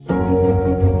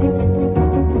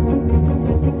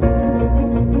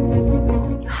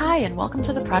welcome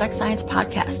to the Product Science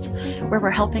Podcast, where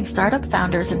we're helping startup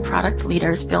founders and product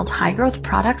leaders build high-growth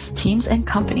products, teams, and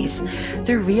companies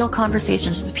through real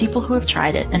conversations with people who have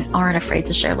tried it and aren't afraid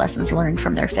to share lessons learned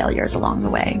from their failures along the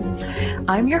way.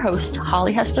 I'm your host,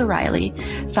 Holly Hester Riley,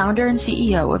 founder and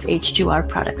CEO of H2R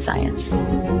Product Science.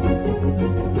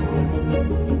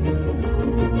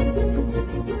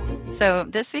 So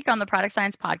this week on the Product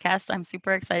Science Podcast, I'm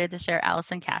super excited to share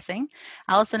Allison Cassing.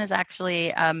 Allison is actually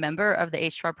a member of the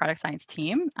H2R Product Science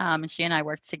team, and she and I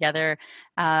worked together,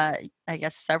 I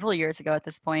guess, several years ago at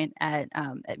this point at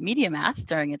Media Math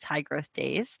during its high growth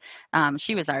days.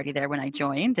 She was already there when I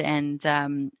joined, and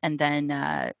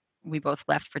then we both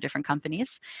left for different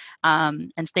companies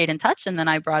and stayed in touch. And then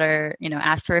I brought her,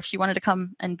 asked her if she wanted to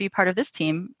come and be part of this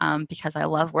team because I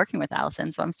love working with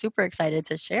Allison. So I'm super excited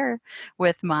to share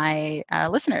with my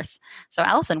listeners. So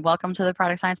Allison, welcome to the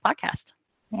Product Science Podcast.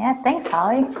 Yeah, thanks,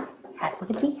 Holly.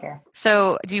 Happy to be here.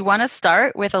 So do you want to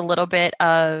start with a little bit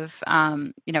of,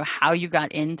 how you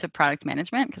got into product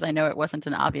management? Because I know it wasn't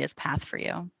an obvious path for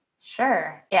you.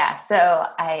 Sure. Yeah. So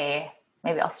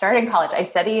maybe I'll start in college. I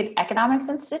studied economics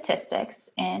and statistics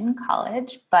in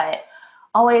college, but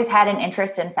always had an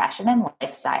interest in fashion and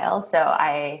lifestyle. So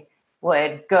I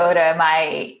would go to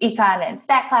my econ and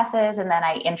stat classes, and then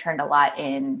I interned a lot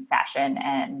in fashion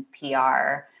and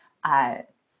PR.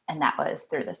 And that was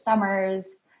through the summers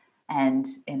and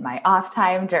in my off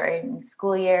time during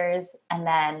school years. And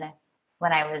then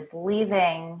when I was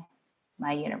leaving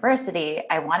my university,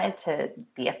 I wanted to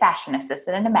be a fashion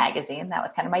assistant in a magazine. That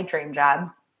was kind of my dream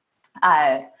job.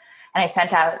 And I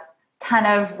sent out a ton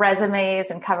of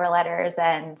resumes and cover letters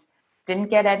and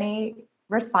didn't get any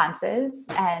responses.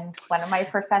 And one of my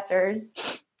professors,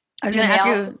 I was going to ask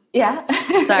you, yeah.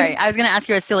 Sorry, I was going to ask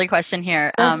you a silly question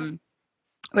here. Sure.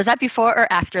 Was that before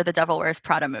or after the Devil Wears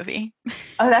Prada movie?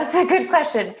 Oh, that's a good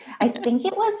question. I think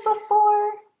it was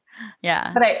before.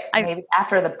 Yeah. But maybe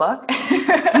after the book.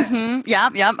 Mm-hmm. Yeah.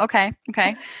 Okay.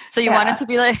 So you wanted to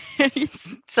be like,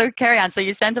 so carry on. So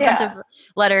you sent a bunch of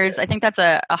letters. I think that's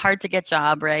a hard to get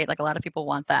job, right? Like a lot of people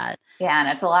want that. Yeah. And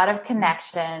it's a lot of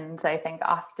connections, I think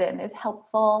often is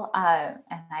helpful. And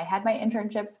I had my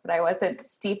internships, but I wasn't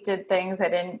steeped in things. I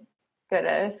didn't go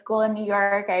to school in New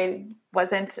York. I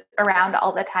wasn't around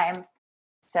all the time.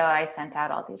 So I sent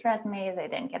out all these resumes. I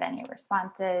didn't get any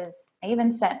responses. I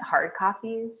even sent hard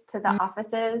copies to the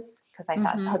offices because I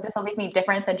thought, this will make me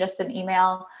different than just an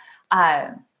email.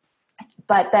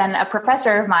 But then a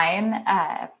professor of mine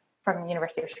from the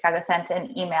University of Chicago sent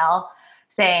an email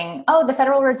saying, oh, the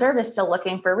Federal Reserve is still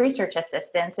looking for research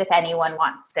assistants if anyone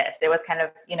wants this. It was kind of,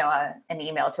 an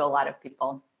email to a lot of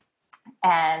people.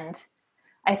 And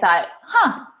I thought,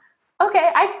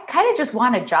 okay, I kind of just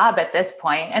want a job at this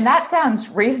point, and that sounds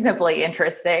reasonably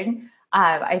interesting.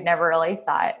 I never really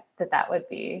thought that would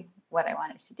be what I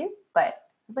wanted to do, but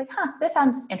I was like, this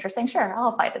sounds interesting. Sure, I'll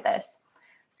apply to this.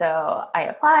 So I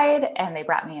applied, and they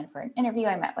brought me in for an interview.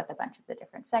 I met with a bunch of the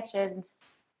different sections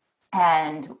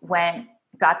and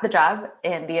got the job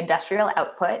in the industrial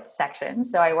output section.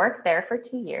 So I worked there for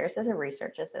 2 years as a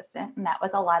research assistant, and that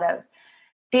was a lot of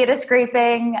data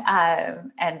scraping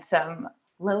and some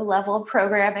low-level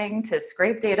programming to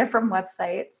scrape data from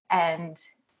websites. And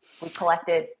we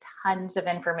collected tons of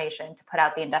information to put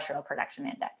out the Industrial Production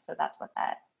Index. So that's what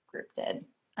that group did.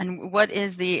 And what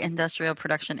is the Industrial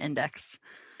Production Index?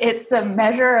 It's a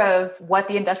measure of what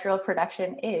the industrial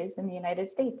production is in the United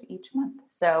States each month.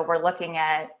 So we're looking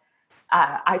at,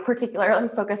 I particularly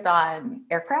focused on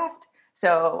aircraft.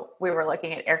 So we were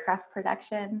looking at aircraft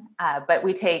production, but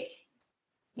we take,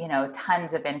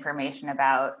 tons of information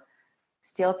about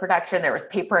steel production. There was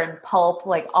paper and pulp,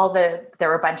 there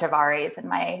were a bunch of RAs in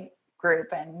my group,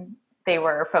 and they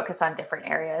were focused on different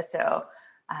areas. So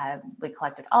we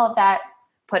collected all of that,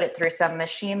 put it through some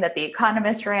machine that the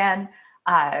economist ran,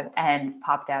 and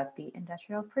popped out the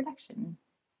industrial production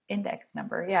index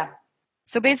number. Yeah.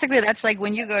 So basically that's like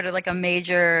when you go to what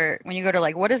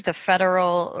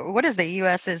is the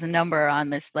US's number on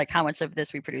this, like how much of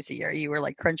this we produce a year? You were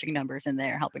like crunching numbers in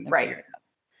there, helping them figure it out.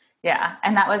 Yeah.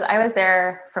 And I was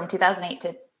there from 2008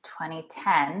 to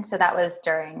 2010. So that was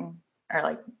during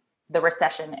the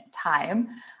recession time.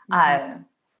 And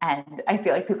I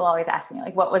feel like people always ask me,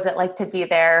 what was it like to be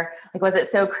there? Was it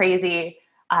so crazy?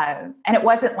 And it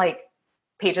wasn't like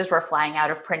pages were flying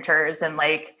out of printers and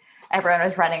everyone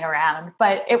was running around,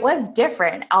 but it was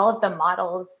different. All of the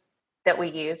models that we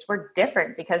used were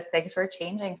different because things were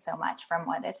changing so much from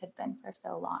what it had been for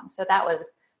so long. So that was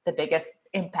the biggest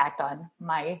impact on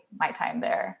my time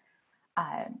there.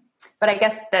 But I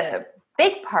guess the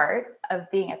big part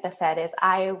of being at the Fed is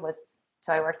I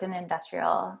worked in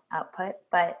industrial output,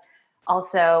 but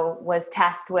also was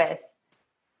tasked with,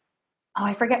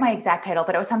 I forget my exact title,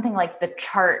 but it was something like the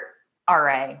chart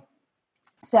RA.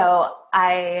 So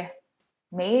I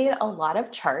made a lot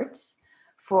of charts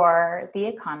for the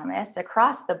economists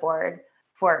across the board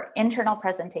for internal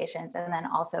presentations and then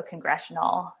also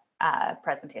congressional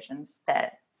presentations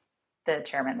that the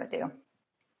chairman would do.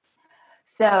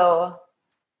 So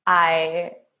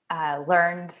I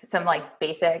learned some like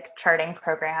basic charting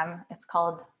program. It's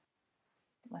called,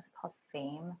 what's it called?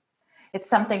 Fame. It's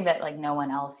something that like no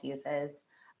one else uses.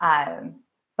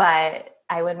 But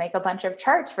I would make a bunch of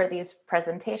charts for these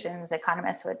presentations.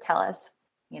 Economists would tell us,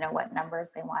 what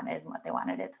numbers they wanted and what they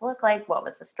wanted it to look like, what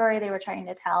was the story they were trying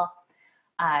to tell.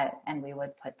 And we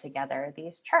would put together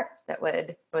these charts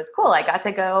it was cool. I got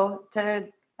to go to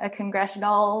a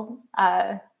congressional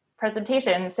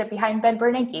presentation, sit behind Ben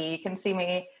Bernanke. You can see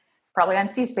me probably on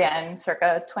C-SPAN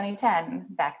circa 2010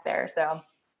 back there. So.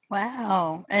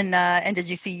 Wow. And did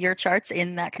you see your charts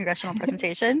in that congressional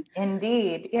presentation?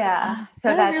 Indeed. Yeah.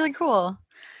 So that is really cool.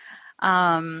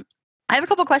 I have a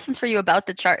couple questions for you about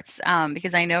the charts,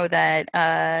 because I know that,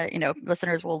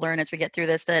 listeners will learn as we get through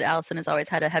this that Allison has always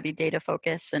had a heavy data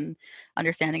focus and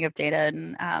understanding of data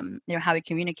and, how we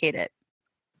communicate it,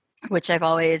 which I've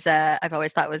always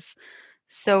thought was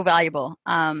so valuable.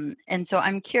 And so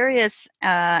I'm curious,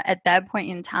 at that point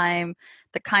in time,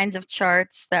 the kinds of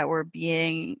charts that were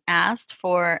being asked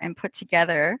for and put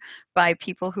together by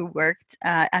people who worked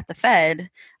at the Fed,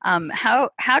 how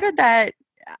did that,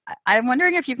 I'm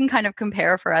wondering if you can kind of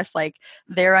compare for us like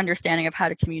their understanding of how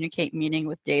to communicate meaning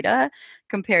with data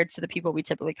compared to the people we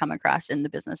typically come across in the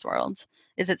business world.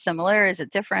 Is it similar? Is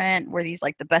it different? Were these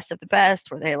like the best of the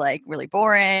best? Were they like really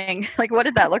boring? Like what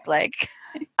did that look like?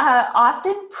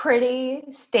 Often pretty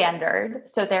standard.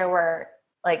 So there were,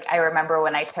 like, I remember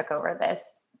when I took over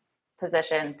this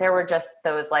position, there were just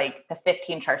those like the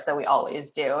 15 charts that we always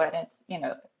do. And it's,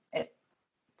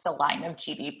 it's a line of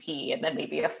GDP and then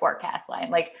maybe a forecast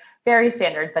line, like very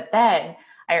standard. But then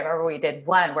I remember we did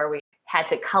one where we had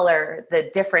to color the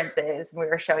differences. We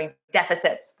were showing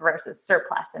deficits versus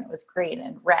surplus, and it was green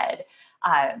and red.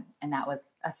 And that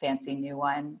was a fancy new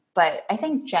one. But I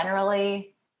think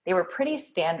generally they were pretty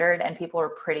standard and people were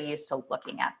pretty used to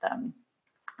looking at them.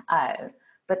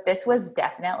 But this was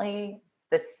definitely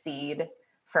the seed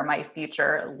for my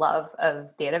future love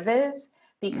of data viz,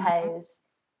 because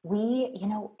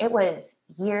it was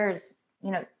years,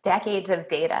 decades of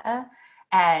data,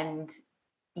 and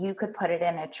you could put it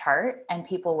in a chart and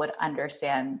people would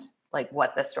understand like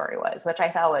what the story was, which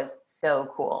I thought was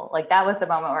so cool. Like that was the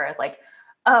moment where I was like,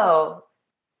 oh,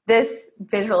 this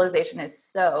visualization is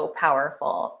so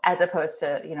powerful, as opposed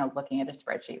to, looking at a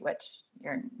spreadsheet, which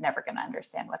you're never going to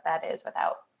understand what that is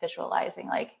without visualizing,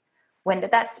 like, when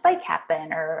did that spike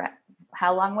happen or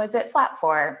how long was it flat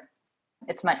for?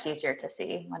 It's much easier to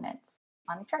see when it's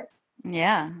on a chart.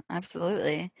 Yeah,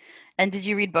 absolutely. And did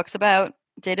you read books about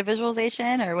data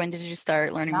visualization, or when did you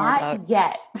start learning more about? Not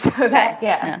yet. So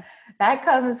that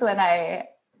comes when I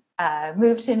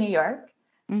moved to New York.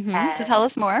 Mm-hmm. So tell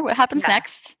us more. What happens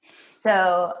next?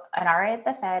 So an RA at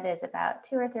the Fed is about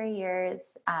 2 or 3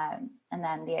 years. And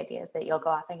then the idea is that you'll go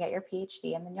off and get your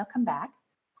PhD and then you'll come back.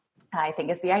 I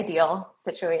think is the ideal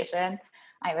situation.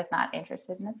 I was not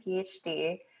interested in a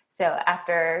PhD. So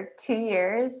after 2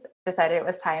 years, decided it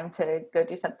was time to go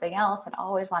do something else, and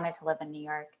always wanted to live in New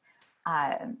York.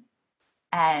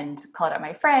 And called out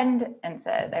my friend and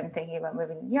said, I'm thinking about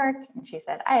moving to New York. And she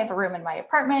said, I have a room in my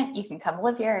apartment. You can come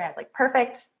live here. And I was like,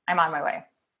 perfect. I'm on my way.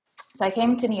 So I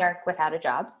came to New York without a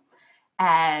job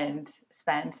and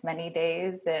spent many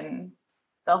days in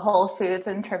the Whole Foods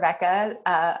in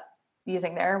Tribeca,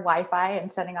 using their Wi-Fi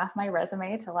and sending off my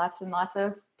resume to lots and lots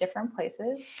of different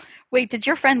places. Wait, did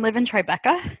your friend live in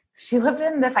Tribeca? She lived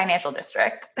in the financial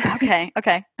district. Okay.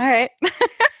 All right.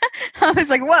 I was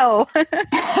like, whoa.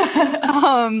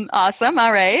 Awesome.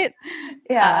 All right.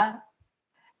 Yeah.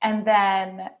 And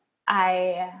then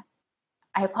I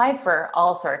applied for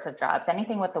all sorts of jobs,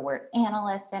 anything with the word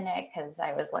analyst in it, because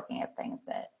I was looking at things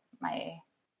that my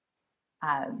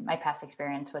past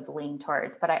experience would lean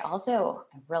toward. But I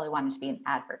really wanted to be in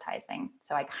advertising.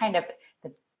 So I kind of,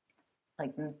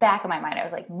 like in the back of my mind, I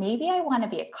was like, maybe I want to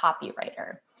be a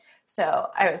copywriter. So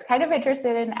I was kind of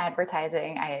interested in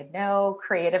advertising. I had no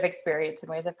creative experience in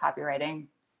ways of copywriting.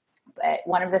 But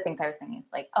one of the things I was thinking is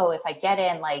like, oh, if I get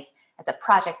in like as a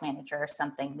project manager or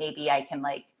something, maybe I can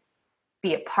like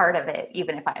be a part of it,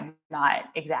 even if I'm not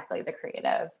exactly the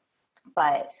creative.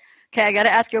 But okay, I got to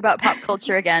ask you about pop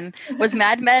culture again. Was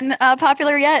Mad Men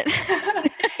popular yet?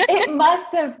 It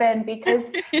must have been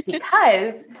because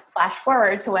flash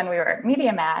forward to when we were at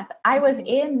Media Math, I was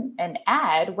in an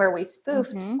ad where we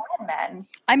spoofed Mad Men.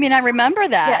 I mean, I remember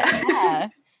that. Yeah.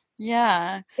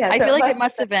 Yeah. Yeah. I So feel it like it must have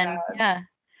must have been been, yeah.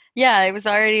 Yeah, it was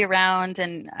already around,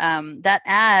 and that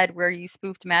ad where you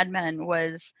spoofed Mad Men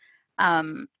was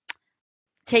um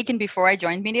taken before I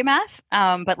joined Media Math,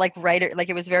 but like like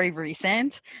it was very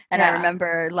recent, and I yeah.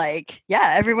 remember like,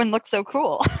 yeah, everyone looked so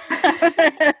cool.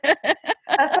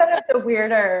 That's one of the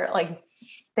weirder like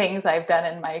things I've done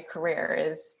in my career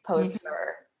is pose Mhm.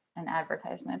 for an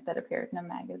advertisement that appeared in a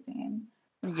magazine.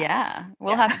 Yeah,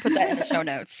 we'll have to put that in the Yeah. show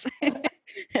notes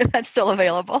if that's still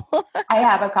available. I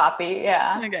have a copy.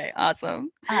 Yeah. Okay,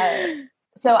 awesome. Uh,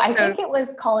 so I So, think it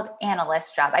was called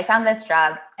analyst job. I found this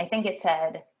job. I think it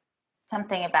said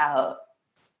something about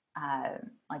uh,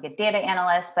 like a data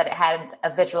analyst, but it had a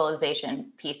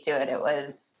visualization piece to it. It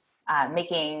was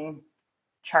making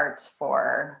charts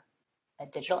for a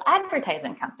digital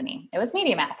advertising company. It was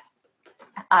Media Math.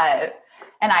 Uh,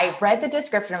 and I read the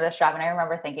description of this job and I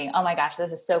remember thinking, oh my gosh,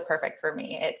 this is so perfect for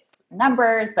me. It's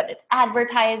numbers, but it's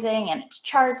advertising and it's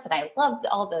charts. And I loved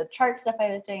all the chart stuff I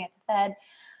was doing at the Fed.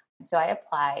 So I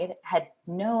applied, had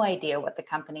no idea what the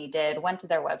company did, went to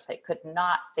their website, could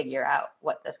not figure out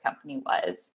what this company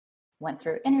was, went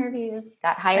through interviews,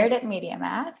 got hired at Media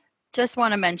Math. just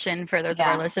want to mention for those of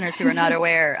our Yeah. listeners who are not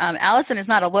aware, Allison is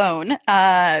not alone.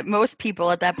 Most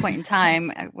people at that point in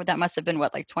time, that must have been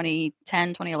what, like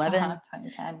 2010, 2011?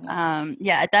 2010. Yeah.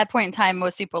 Yeah, at that point in time,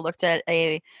 most people looked at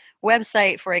a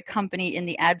website for a company in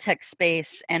the ad tech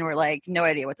space and were like, no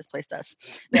idea what this place does.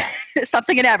 Yeah.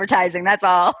 Something in advertising, that's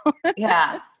all.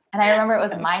 Yeah. And I remember it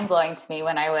was mind blowing to me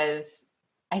when I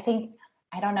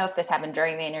don't know if this happened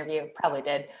during the interview, probably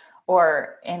did,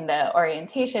 or in the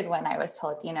orientation when I was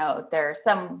told, there are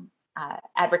some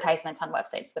advertisements on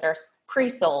websites that are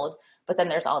pre-sold, but then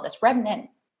there's all this remnant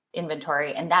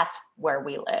inventory, and that's where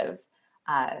we live.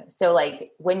 So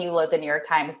like when you load the New York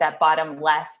Times, that bottom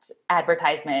left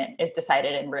advertisement is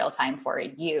decided in real time for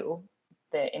you,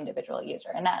 the individual user.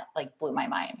 And that like blew my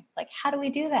mind. It's like, how do we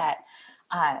do that?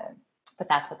 But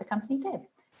that's what the company did.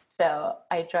 So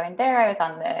I joined there. I was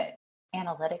on the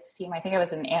analytics team. I think I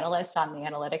was an analyst on the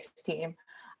analytics team.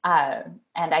 And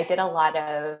I did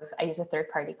I used a third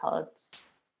party called,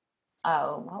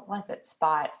 what was it?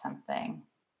 Spot something.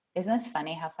 Isn't this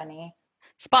funny? How funny?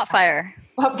 Spotfire.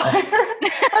 I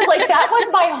was like, that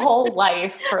was my whole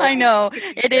life. I know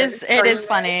it is. It is years.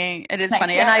 funny. It is And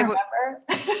funny. I And can't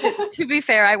remember. to be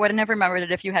fair, I wouldn't have remembered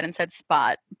it if you hadn't said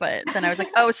Spot. But then I was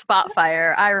like, oh,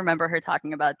 Spotfire. I remember her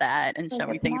talking about that and Like, show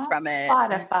me it's things not from it.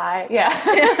 Spotify.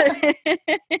 Yeah.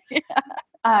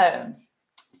 Yeah.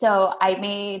 So I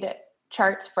made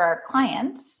charts for our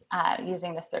clients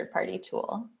using this third party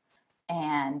tool.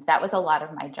 And that was a lot of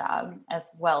my job,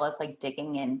 as well as like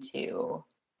digging into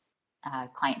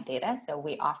client data. So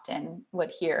we often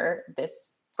would hear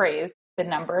this phrase, the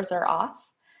numbers are off.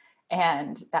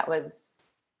 And that was,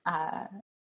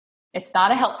 it's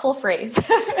not a helpful phrase.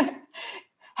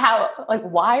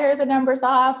 Why are the numbers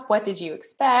off? What did you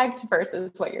expect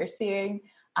versus what you're seeing?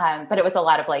 But it was a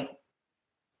lot of like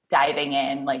diving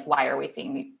in, like, why are we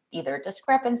seeing either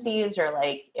discrepancies or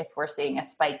like, if we're seeing a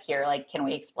spike here, like, can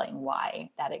we explain why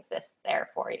that exists there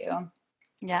for you?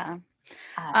 Yeah.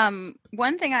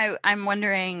 One thing I'm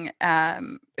wondering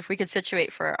if we could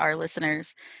situate for our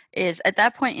listeners is at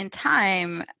that point in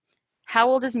time, how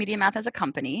old is Media Math as a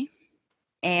company,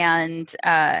 and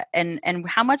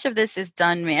how much of this is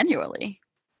done manually?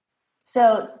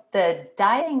 So the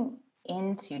diving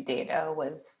into data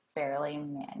was fairly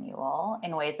manual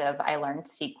in ways of I learned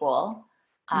SQL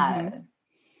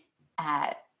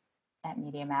at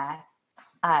Media Math.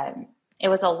 It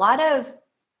was a lot of,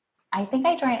 I think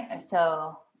I joined,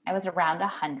 so I was around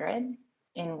 100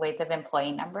 in ways of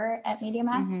employee number at Media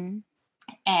Math.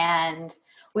 And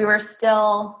we were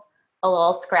still a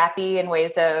little scrappy in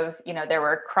ways of, there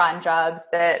were cron jobs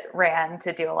that ran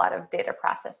to do a lot of data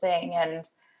processing, and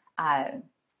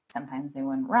sometimes they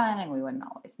wouldn't run and we wouldn't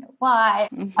always know why.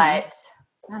 But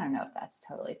I don't know if that's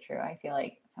totally true. I feel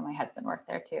like, so my husband worked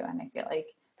there too, and I feel like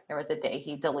there was a day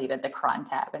he deleted the cron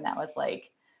tab, and that was like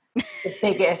the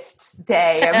biggest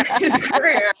day of his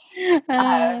career.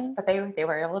 But they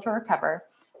were able to recover.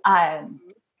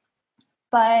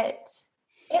 But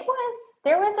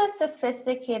there was a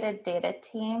sophisticated data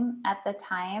team at the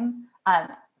time.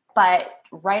 But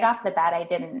right off the bat, I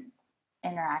didn't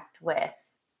interact with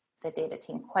the data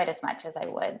team quite as much as I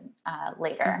would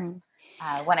later.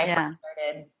 When I first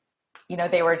started,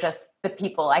 they were just the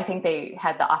people. I think they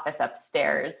had the office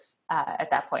upstairs at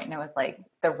that point, and it was like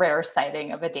the rare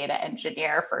sighting of a data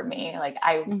engineer for me. Like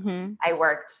Mm-hmm. I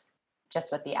worked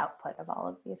just with the output of all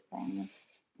of these things.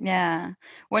 Yeah.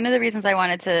 One of the reasons I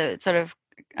wanted to sort of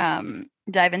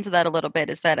dive into that a little bit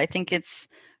is that I think it's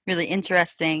really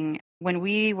interesting. When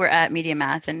we were at Media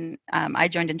Math, and I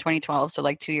joined in 2012, so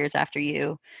like 2 years after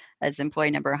you, as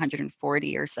employee number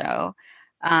 140 or so.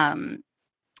 Um,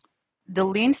 the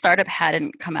Lean Startup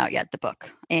hadn't come out yet, the book,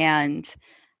 and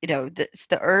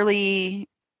the early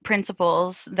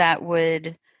principles that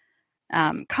would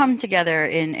come together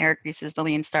in Eric Ries's The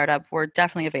Lean Startup were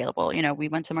definitely available. We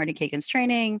went to Marty Kagan's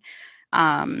training.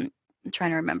 I'm trying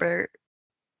to remember.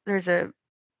 There's a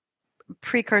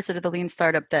precursor to the Lean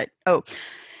Startup that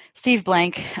Steve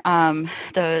Blank,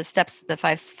 the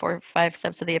 5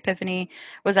 steps of the Epiphany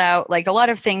was out. Like a lot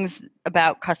of things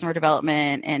about customer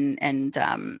development and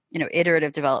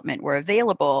iterative development were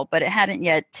available, but it hadn't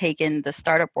yet taken the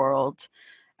startup world.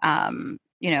 Um,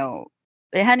 you know,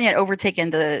 it hadn't yet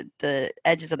overtaken the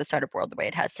edges of the startup world the way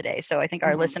it has today. So I think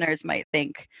our Mm-hmm. listeners might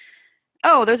think,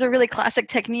 oh, those are really classic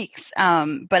techniques.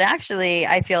 But actually,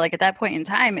 I feel like at that point in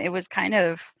time, it was kind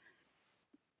of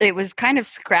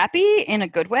scrappy in a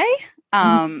good way.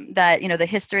 That the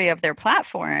history of their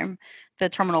platform, the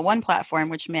Terminal One platform,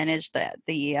 which managed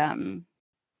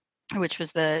which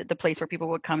was the place where people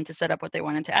would come to set up what they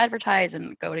wanted to advertise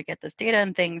and go to get this data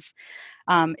and things.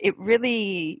 It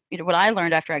really, what I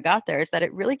learned after I got there is that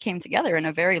it really came together in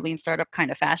a very lean startup kind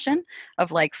of fashion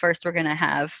of like, first we're going to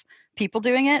have people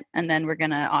doing it and then we're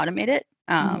going to automate it.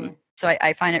 Mm-hmm. So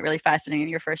I find it really fascinating.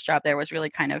 Your first job there was really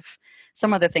kind of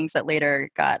some of the things that later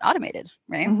got automated,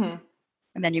 right? Mm-hmm.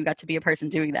 And then you got to be a person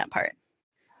doing that part.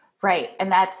 Right.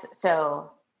 And that's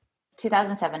so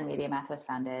 2007 Media Math was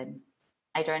founded.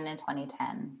 I joined in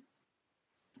 2010.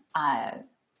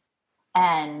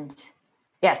 And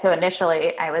yeah, so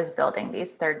initially I was building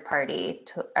these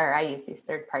I use these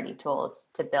third party tools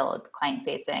to build client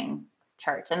facing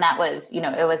charts. And that was,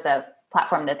 it was a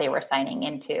platform that they were signing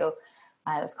into.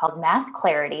 It was called Math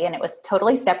Clarity, and it was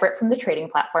totally separate from the trading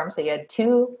platform. So you had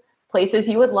two places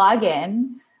you would log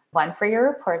in, one for your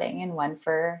reporting and one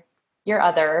for your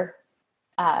other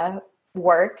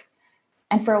work.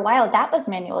 And for a while, that was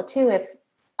manual too. If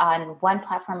on one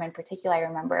platform in particular, I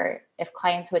remember if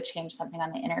clients would change something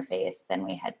on the interface, then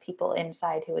we had people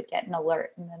inside who would get an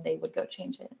alert and then they would go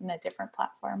change it in a different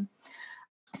platform.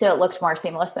 So it looked more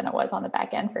seamless than it was on the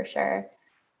back end for sure.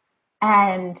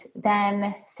 And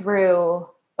then through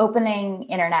opening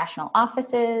international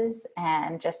offices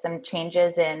and just some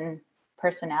changes in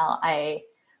personnel, I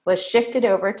was shifted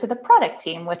over to the product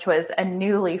team, which was a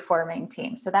newly forming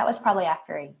team. So that was probably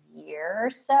after a year or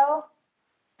so.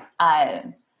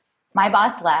 My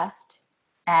boss left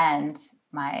and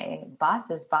my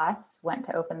boss's boss went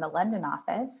to open the London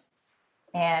office.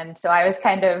 And so I was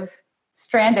kind of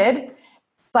stranded,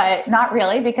 but not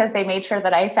really, because they made sure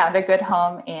that I found a good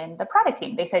home in the product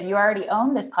team. They said, you already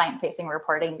own this client-facing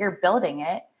reporting. You're building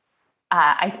it.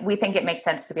 We think it makes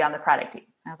sense to be on the product team.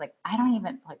 I was like, I don't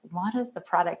even, what does the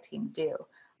product team do?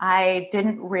 I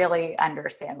didn't really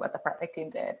understand what the product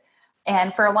team did.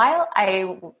 And for a while,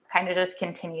 I kind of just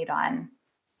continued on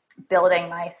building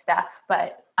my stuff,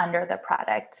 but under the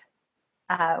product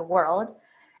world.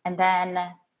 And then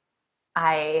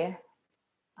I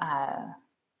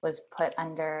was put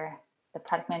under the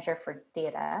product manager for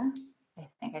data. I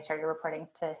think I started reporting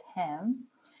to him.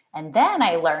 And then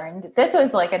I learned, this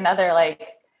was like another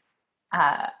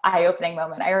eye-opening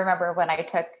moment. I remember when I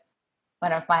took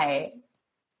one of my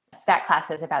stat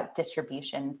classes about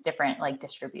distributions, different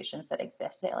distributions that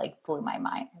exist. It blew my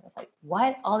mind. I was like,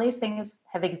 what? All these things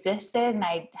have existed and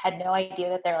I had no idea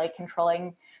that they're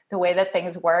controlling the way that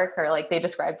things work, or they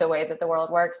describe the way that the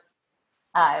world works.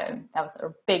 That was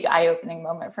a big eye-opening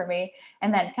moment for me.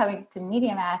 And then coming to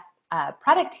Media Math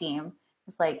product team,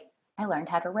 it's I learned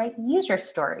how to write user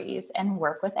stories and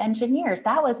work with engineers.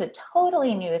 That was a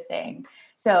totally new thing.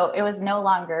 So it was no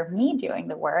longer me doing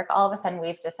the work. All of a sudden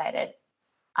we've decided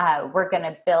we're going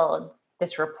to build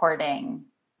this reporting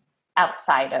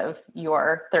outside of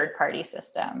your third-party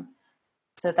system.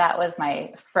 So that was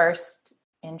my first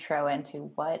intro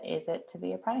into what is it to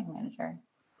be a product manager.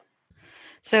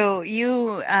 So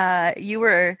you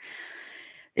were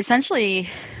essentially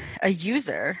a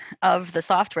user of the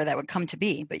software that would come to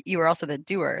be, but you were also the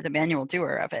doer, the manual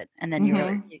doer of it. And then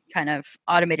you kind of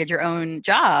automated your own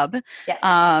job. Yes.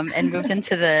 And moved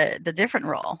into the different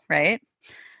role, right?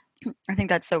 I think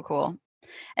that's so cool.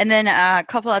 And then a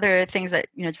couple other things that,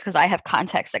 just because I have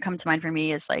context that come to mind for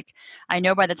me is like, I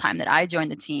know by the time that I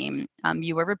joined the team,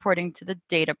 you were reporting to the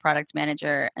data product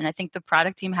manager. And I think the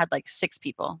product team had like 6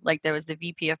 people. Like there was the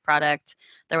VP of product,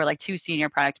 there were like 2 senior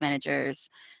product managers,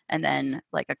 and then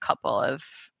like a couple of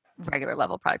regular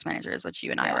level product managers, which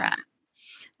you and I were Yeah. at.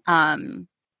 Um,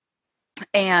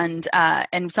 and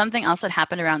something else that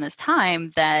happened around this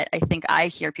time that I think I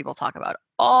hear people talk about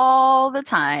all the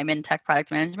time in tech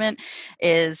product management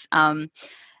is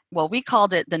well, we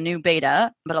called it the new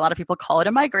beta, but a lot of people call it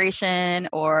a migration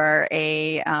or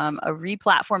a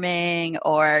replatforming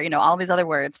or all these other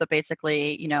words. But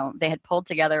basically, they had pulled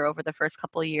together over the first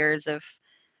couple of years of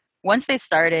once they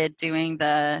started doing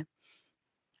the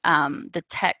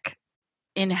tech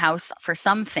in-house for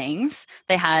some things.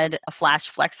 They had a Flash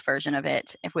Flex version of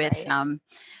it Right.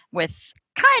 with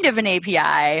kind of an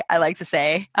API, I like to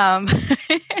say.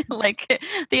 Like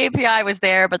the API was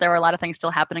there, but there were a lot of things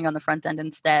still happening on the front end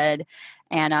instead.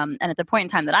 And at the point in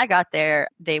time that I got there,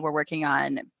 they were working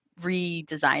on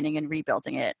redesigning and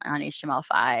rebuilding it on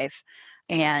HTML5.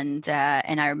 And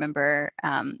I remember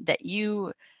that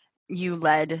you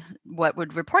led what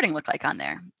would reporting look like on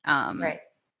there. Right.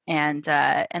 And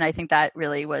I think that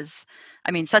really was,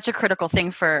 I mean, such a critical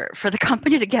thing for the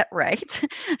company to get right.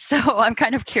 So I'm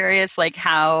kind of curious, like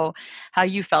how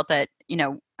you felt that,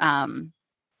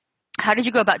 how did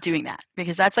you go about doing that?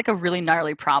 Because that's like a really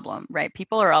gnarly problem, right?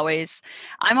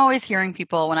 I'm always hearing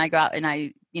people when I go out and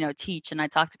I, teach and I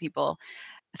talk to people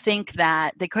think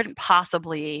that they couldn't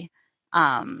possibly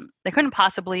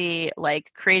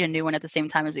like create a new one at the same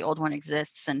time as the old one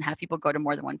exists and have people go to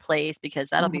more than one place because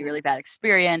that'll be a Mm-hmm. really bad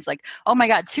experience. Like, oh my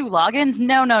God, 2 logins?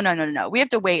 No, no, no, no, no, no. We have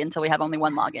to wait until we have only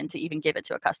one login to even give it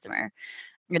to a customer.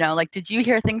 Like, did you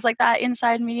hear things like that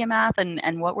inside Media Math,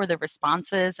 and what were the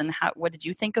responses, and what did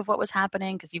you think of what was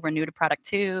happening? Because you were new to product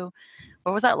too.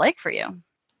 What was that like for you?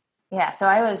 Yeah, so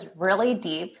I was really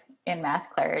deep in math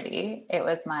clarity. It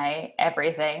was my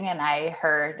everything, and I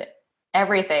heard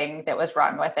everything that was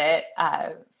wrong with it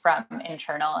from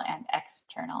internal and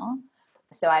external.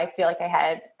 So I feel like I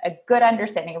had a good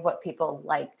understanding of what people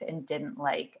liked and didn't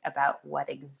like about what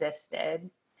existed.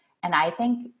 And I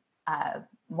think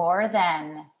more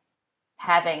than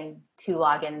having 2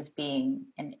 logins being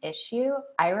an issue,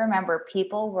 I remember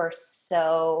people were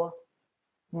so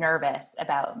nervous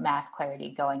about math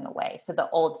clarity going away. So the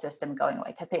old system going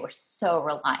away, because they were so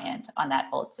reliant on that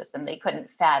old system. They couldn't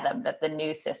fathom that the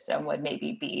new system would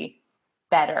maybe be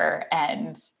better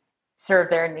and serve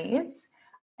their needs.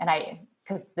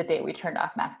 Because the day we turned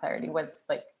off math clarity was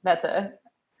like, that's a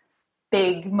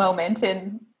big moment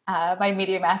in my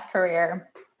media math career.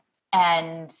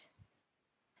 And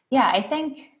yeah, I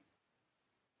think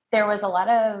there was a lot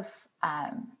of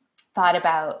thought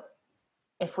about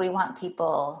if we want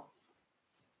people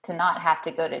to not have to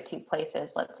go to 2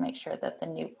 places, let's make sure that the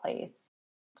new place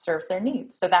serves their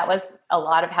needs. So that was a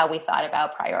lot of how we thought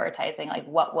about prioritizing, like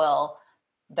what will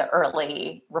the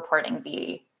early reporting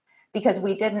be? Because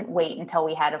we didn't wait until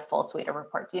we had a full suite of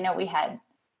reports. We had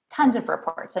tons of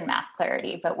reports in math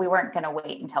clarity, but we weren't going to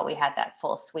wait until we had that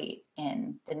full suite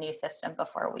in the new system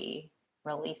before we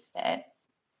released it.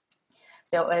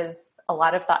 So it was a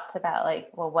lot of thoughts about like,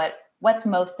 well, what's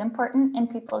most important in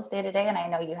people's day to day. And I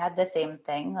know you had the same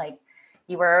thing. Like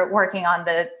you were working on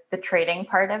the trading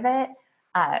part of it,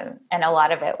 and a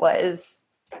lot of it was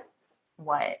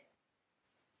what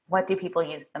what do people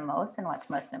use the most and what's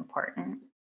most important.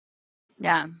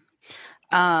 Yeah.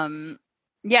 Um,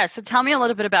 yeah. So tell me a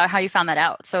little bit about how you found that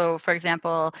out. So, for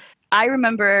example, I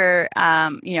remember,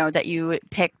 that you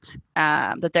picked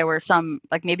that there were some,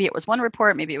 like maybe it was one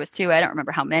report, maybe it was two. I don't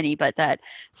remember how many, but that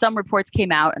some reports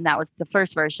came out, and that was the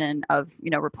first version of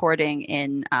reporting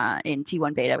in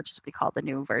T1 beta, which is what we call the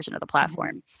new version of the Mm-hmm.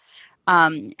 platform.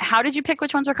 How did you pick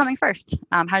which ones were coming first?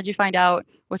 How did you find out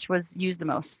which was used the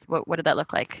most? What did that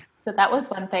look like? So that was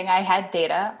one thing. I had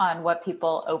data on what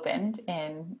people opened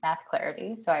in Math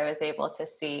Clarity. So I was able to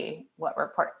see what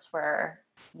reports were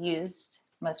used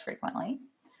most frequently.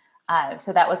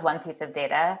 So that was one piece of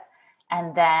data.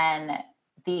 And then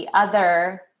the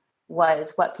other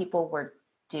was what people were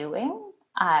doing.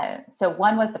 So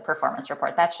one was the performance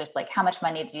report. That's just like how much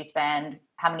money did you spend?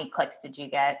 How many clicks did you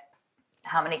get?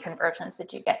 How many conversions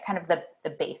did you get? Kind of the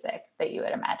basic that you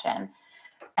would imagine.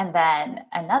 And then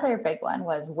another big one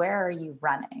was where are you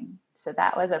running? So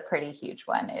that was a pretty huge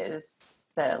one, is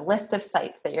the list of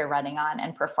sites that you're running on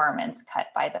and performance cut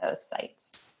by those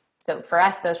sites. So for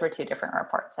us, those were 2 different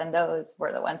reports, and those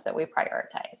were the ones that we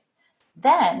prioritized.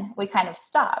 Then we kind of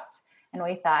stopped and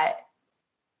we thought,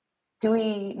 do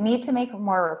we need to make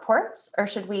more reports, or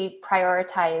should we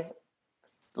prioritize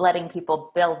letting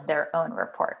people build their own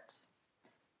reports.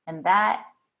 And that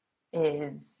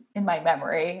is, in my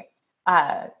memory,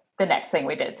 the next thing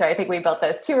we did. So I think we built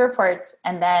those 2 reports,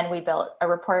 and then we built a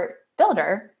report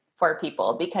builder for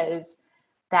people because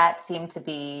that seemed to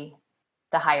be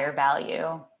the higher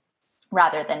value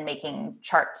rather than making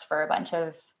charts for a bunch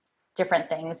of different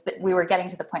things. That we were getting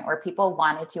to the point where people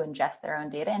wanted to ingest their own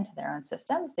data into their own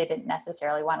systems. They didn't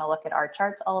necessarily want to look at our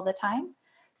charts all the time.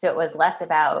 So it was less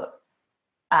about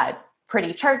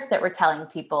pretty charts that were telling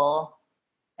people,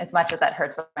 as much as that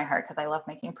hurts my heart because I love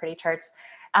making pretty charts,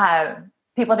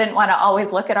 people didn't want to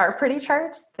always look at our pretty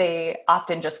charts. They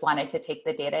often just wanted to take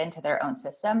the data into their own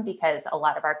system because a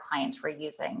lot of our clients were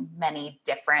using many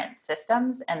different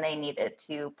systems and they needed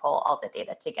to pull all the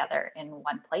data together in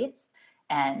one place.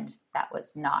 And that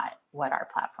was not what our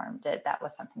platform did. That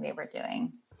was something they were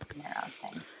doing in their own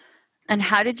thing. And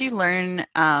how did you learn?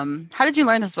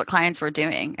 This is what clients were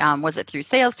doing? Was it through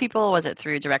salespeople? Was it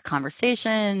through direct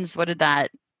conversations? What did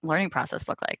that learning process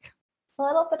look like? A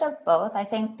little bit of both. I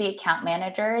think the account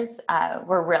managers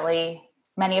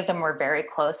many of them were very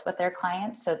close with their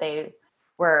clients. So they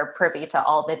were privy to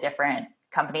all the different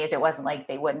companies. It wasn't like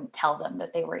they wouldn't tell them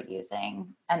that they were using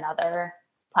another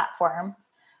platform.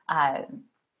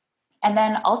 And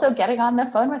then also getting on the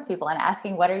phone with people and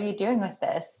asking, what are you doing with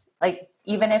this? Like,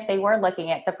 even if they were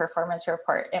looking at the performance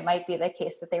report, it might be the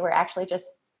case that they were actually just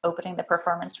opening the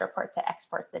performance report to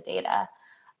export the data.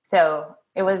 So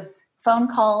it was phone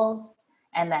calls.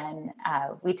 And then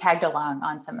we tagged along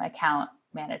on some account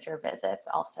manager visits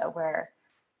also, where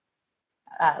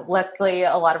luckily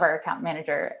a lot of our account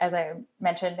manager, as I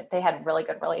mentioned, they had really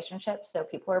good relationships. So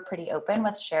people were pretty open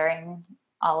with sharing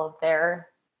all of their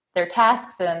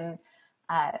tasks, and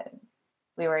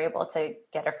we were able to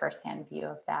get a firsthand view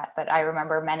of that. But I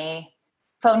remember many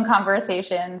phone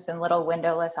conversations in little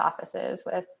windowless offices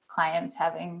with clients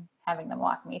having them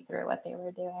walk me through what they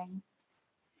were doing.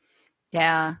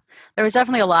 Yeah, there was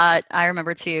definitely a lot I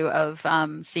remember too of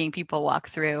seeing people walk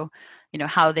through,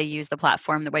 how they use the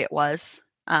platform the way it was,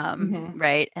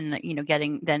 right?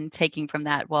 And taking from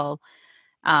that,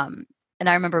 and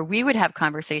I remember we would have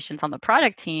conversations on the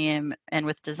product team and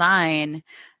with design,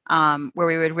 where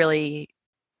we would really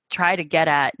try to get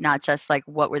at not just like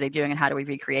what were they doing and how do we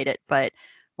recreate it, but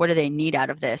what do they need out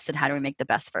of this and how do we make the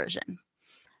best version.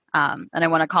 And I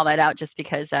want to call that out just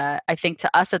because I think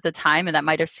to us at the time, and that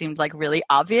might have seemed like really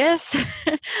obvious,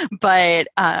 but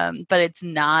it's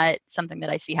not something that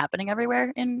I see happening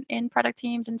everywhere in product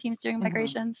teams and teams doing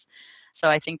migrations. So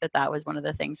I think that was one of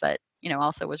the things that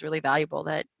also was really valuable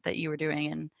that you were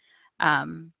doing.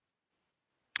 And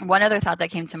one other thought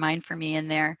that came to mind for me in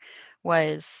there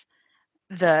was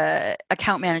the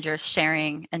account managers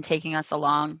sharing and taking us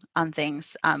along on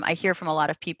things. I hear from a lot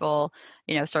of people,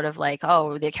 sort of like,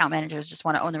 oh, the account managers just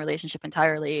want to own the relationship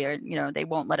entirely, or, they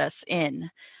won't let us in.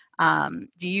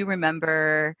 Do you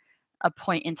remember a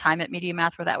point in time at Media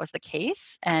Math where that was the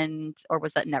case, or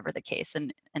was that never the case?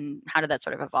 And how did that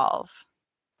sort of evolve?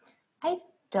 I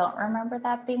don't remember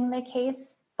that being the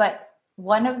case, but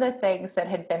one of the things that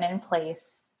had been in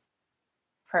place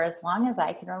for as long as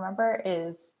I can remember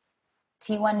is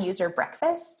T1 user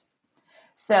breakfast.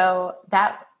 So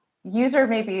that user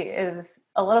maybe is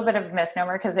a little bit of a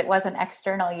misnomer because it wasn't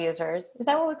external users. Is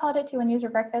that what we called it, T1 user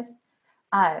breakfast?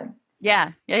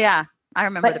 Yeah. I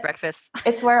remember the breakfast.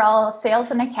 It's where all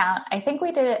sales and account, I think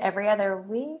we did it every other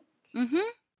week.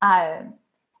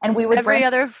 And we would every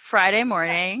other Friday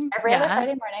morning. Other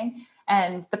Friday morning.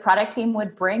 And the product team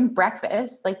would bring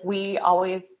breakfast. Like we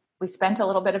spent a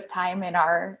little bit of time in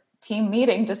our team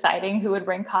meeting deciding who would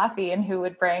bring coffee and who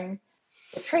would bring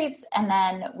the treats. And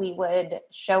then we would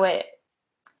show it.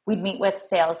 We'd meet with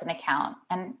sales and account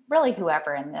and really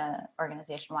whoever in the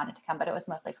organization wanted to come, but it was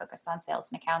mostly focused on sales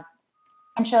and account,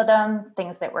 and show them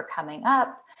things that were coming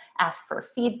up, ask for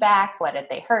feedback. What had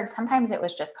they heard? Sometimes it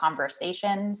was just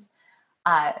conversations.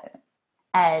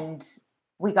 And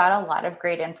we got a lot of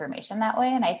great information that way.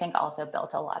 And I think also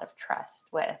built a lot of trust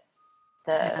with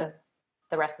the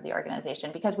rest of the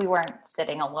organization because we weren't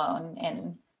sitting alone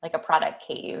in like a product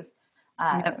cave.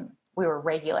 We were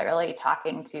regularly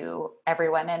talking to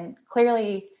everyone and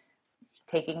clearly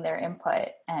taking their input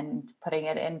and putting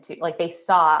it into, like, they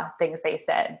saw things they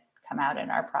said come out in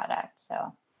our product. So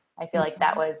I feel like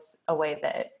that was a way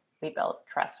that we built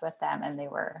trust with them, and they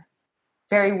were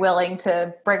very willing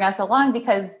to bring us along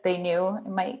because they knew it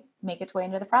might make its way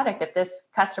into the product. If this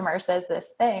customer says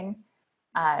this thing,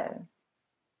 and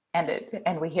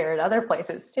we hear it other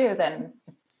places too, then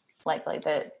it's likely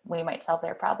that we might solve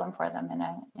their problem for them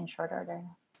in short order.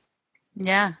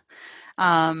 Yeah.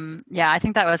 Yeah, I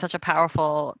think that was such a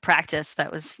powerful practice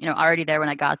that was, already there when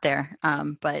I got there.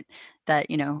 But that,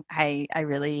 I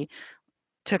really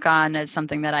took on as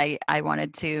something that I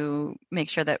wanted to make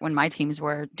sure that when my teams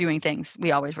were doing things,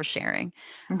 we always were sharing.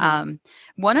 Mm-hmm. Um,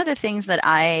 One of the things that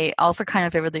I also kind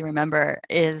of vividly remember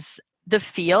is the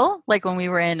feel, like when we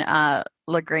were in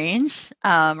Lagrange,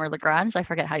 or Lagrange, I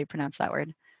forget how you pronounce that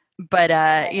word. But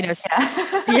Yeah.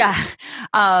 yeah.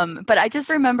 But I just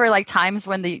remember like times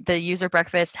when the user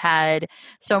breakfast had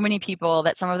so many people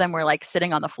that some of them were like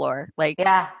sitting on the floor, like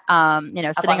Yeah. Up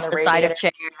sitting on on the the side of radiator.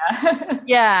 chairs.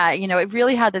 Yeah. Yeah, it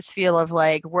really had this feel of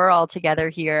like we're all together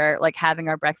here, like having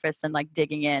our breakfast and like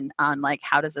digging in on like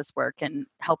how does this work and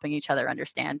helping each other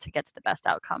understand to get to the best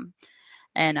outcome.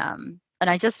 And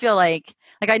I just feel like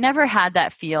I never had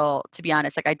that feel, to be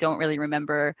honest. Like I don't really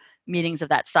remember meetings of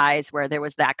that size where there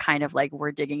was that kind of like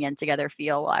we're digging in together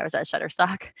feel while I was at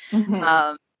Shutterstock. Mm-hmm.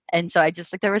 Um, and so I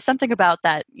just like there was something about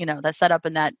that, that setup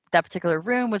in that particular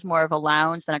room was more of a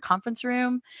lounge than a conference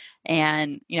room,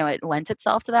 and it lent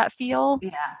itself to that feel.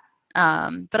 Yeah.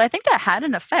 But I think that had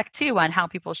an effect too on how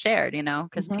people shared,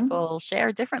 because Mm-hmm. people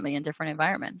share differently in different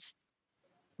environments.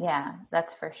 Yeah,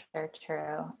 that's for sure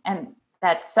true. And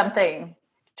that's something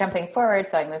jumping forward.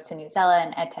 So I moved to New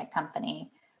Zealand, ed tech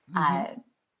company, Hmm. uh,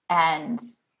 and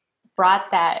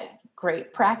brought that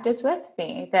great practice with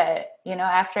me that,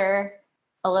 after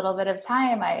a little bit of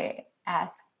time, I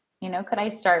asked, could I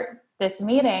start this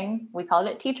meeting? We called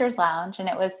it Teachers Lounge, and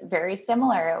it was very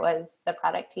similar. It was the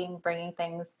product team bringing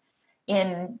things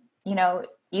in,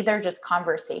 either just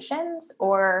conversations,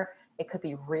 or it could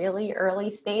be really early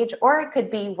stage, or it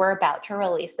could be we're about to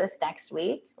release this next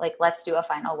week. Like, let's do a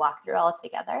final walkthrough all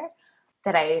together.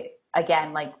 That I,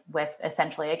 again, like with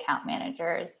essentially account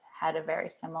managers, had a very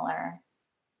similar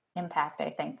impact. I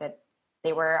think that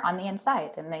they were on the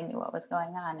inside and they knew what was going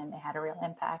on and they had a real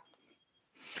impact.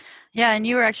 Yeah, and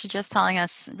you were actually just telling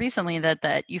us recently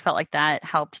that you felt like that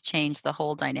helped change the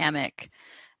whole dynamic,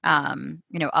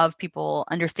 of people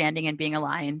understanding and being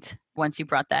aligned once you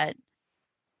brought that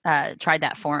tried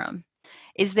that forum.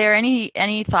 Is there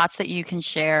any thoughts that you can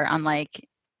share on like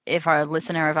if our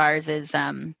listener of ours is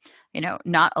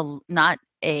not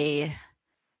a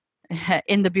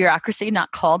in the bureaucracy,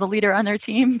 not called a leader on their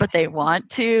team, but they want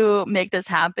to make this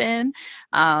happen?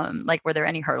 Like, were there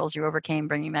any hurdles you overcame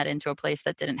bringing that into a place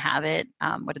that didn't have it?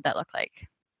 What did that look like?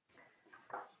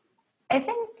 I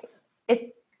think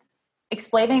it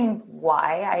explaining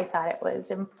why I thought it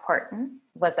was important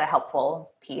was a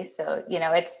helpful piece. So,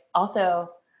 it's also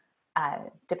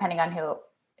depending on who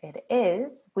it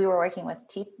is, we were working with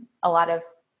a lot of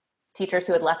teachers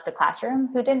who had left the classroom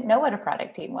who didn't know what a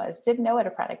product team was, didn't know what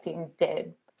a product team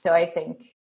did. So I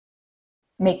think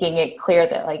making it clear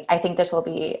that, like, I think this will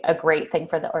be a great thing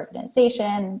for the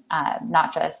organization,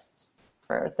 not just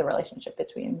for the relationship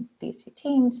between these two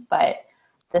teams, but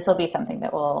this will be something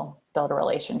that will build a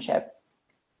relationship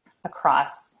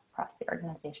across the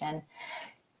organization.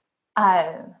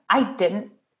 I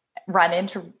didn't run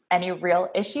into any real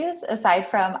issues aside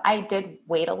from I did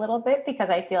wait a little bit because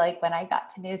I feel like when I got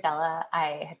to New Zealand,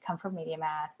 I had come from media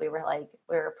math. We were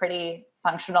a pretty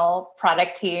functional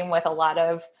product team with a lot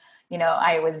of,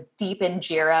 I was deep in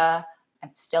Jira.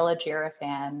 I'm still a Jira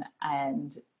fan.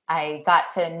 And I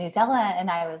got to New Zealand and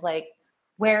I was like,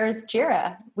 where's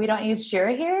Jira? We don't use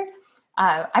Jira here.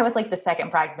 I was like the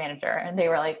second product manager and they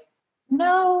were like,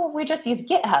 no, we just use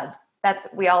GitHub.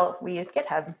 We use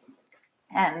GitHub.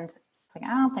 And it's like,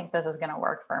 I don't think this is going to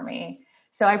work for me.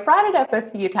 So I brought it up a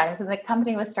few times and the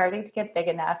company was starting to get big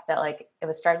enough that like it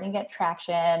was starting to get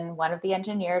traction. One of the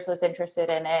engineers was interested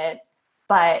in it,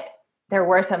 but there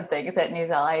were some things at New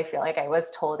Zealand I feel like I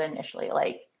was told initially,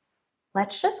 like,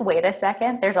 let's just wait a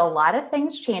second. There's a lot of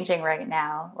things changing right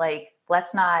now. Like,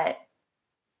 let's not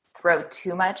throw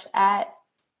too much at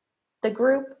the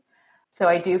group. So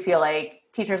I do feel like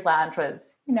Teachers Lounge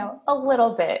was, a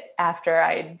little bit after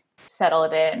I'd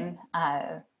settled in.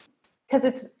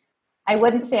 Because I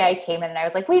wouldn't say I came in and I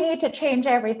was like, we need to change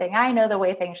everything. I know the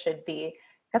way things should be.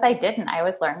 Because I didn't. I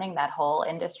was learning that whole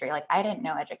industry. Like, I didn't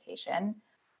know education.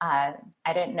 I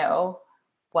didn't know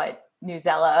what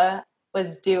Newsella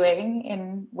was doing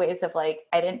in ways of like,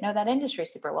 I didn't know that industry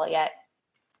super well yet,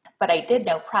 but I did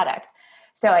know product.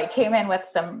 So I came in with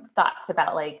some thoughts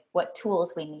about like what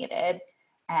tools we needed.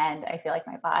 And I feel like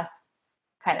my boss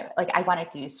kind of like, I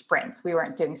wanted to do sprints. We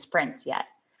weren't doing sprints yet.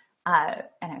 And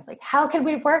I was like, how can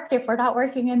we work if we're not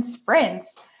working in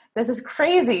sprints? This is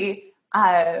crazy.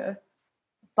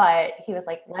 But he was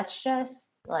like, let's just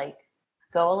like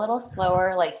go a little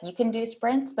slower. Like, you can do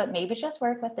sprints, but maybe just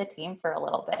work with the team for a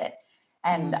little bit.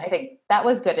 And Mm. I think that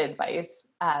was good advice.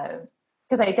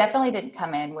 because I definitely didn't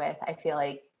come in with, I feel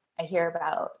like I hear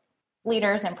about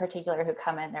leaders in particular who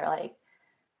come in, they're like,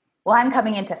 well, I'm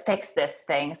coming in to fix this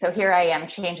thing. So here I am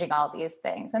changing all these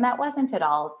things. And that wasn't at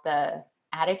all the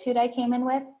attitude I came in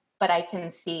with, but I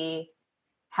can see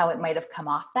how it might have come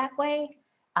off that way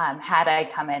had I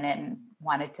come in and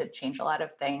wanted to change a lot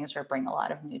of things or bring a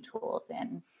lot of new tools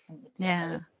in Yeah.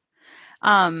 immediately.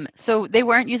 So they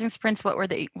weren't using sprints. What were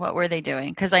they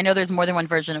doing? Because I know there's more than one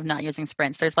version of not using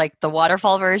sprints. There's like the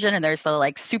waterfall version and there's the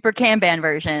like super Kanban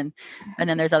version, and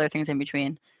then there's other things in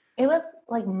between. It was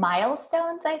like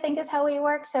milestones, I think is how we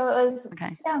work. So it was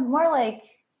Okay. more like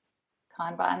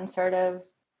Kanban sort of,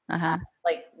 Uh-huh.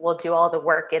 like we'll do all the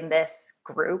work in this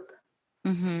group.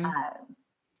 Mm-hmm. Uh,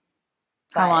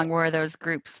 How long but were those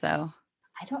groups though?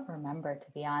 I don't remember,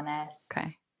 to be honest.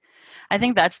 Okay. I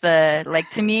think that's the like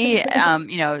to me,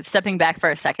 stepping back for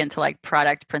a second to like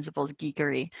product principles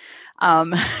geekery.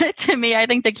 Um, to me, I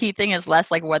think the key thing is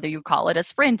less like whether you call it a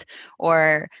sprint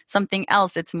or something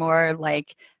else. It's more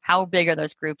like how big are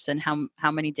those groups and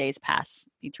how many days pass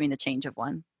between the change of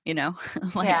one,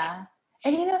 like Yeah.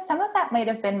 And some of that might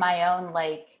have been my own,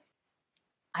 like,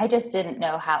 I just didn't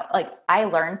know how, like, I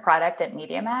learned product at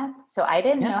Media Math, so I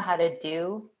didn't yeah, know how to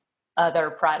do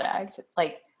other product.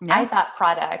 Like, I yeah. thought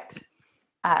product,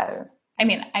 uh, I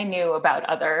mean, I knew about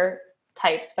other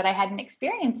types, but I hadn't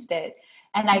experienced it.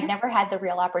 And I'd never had the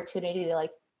real opportunity to,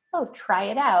 like, oh, try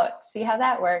it out, see how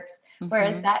that works.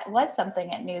 Whereas Mm-hmm. that was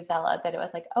something at Newsella that it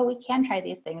was like, oh, we can try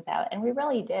these things out. And we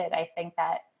really did. I think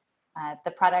that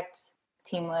the product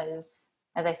team was,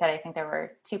 as I said, I think there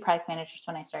were 2 product managers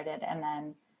when I started, and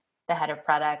then the head of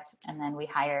product. And then we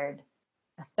hired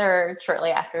a third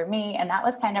shortly after me. And that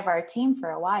was kind of our team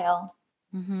for a while.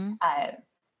 Mm-hmm. Uh,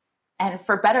 and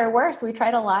for better or worse, we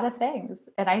tried a lot of things.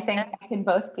 And I think Yeah. that can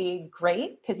both be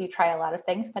great because you try a lot of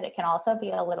things, but it can also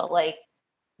be a little like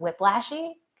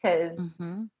whiplashy because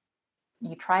Mm-hmm.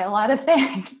 you try a lot of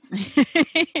things.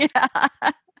 Yeah.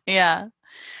 Yeah.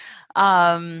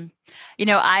 Um,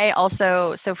 I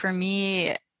also, so for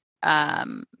me,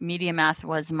 Media Math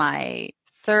was my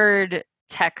third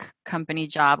tech company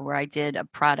job where I did a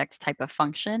product type of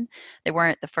function. They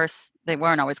weren't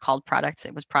always called products.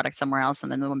 It was product somewhere else.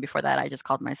 And then the one before that, I just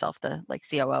called myself the like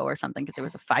COO or something because it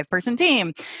was a 5-person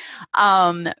team.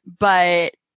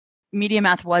 But Media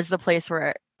Math was the place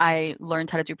where I learned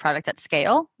how to do product at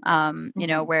scale.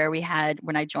 Mm-hmm. Where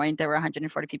when I joined, there were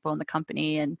 140 people in the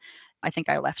company, and I think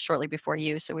I left shortly before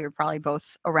you, so we were probably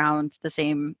both around the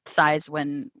same size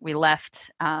when we left.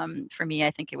 For me,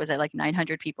 I think it was at like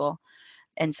 900 people,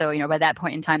 and so, by that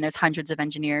point in time, there's hundreds of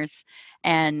engineers,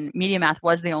 and Media Math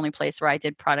was the only place where I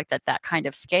did product at that kind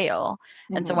of scale.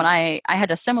 And so when Mm-hmm. I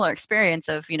had a similar experience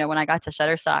of, when I got to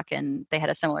Shutterstock and they had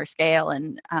a similar scale,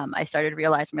 and I started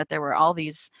realizing that there are all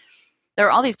these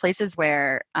places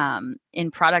where in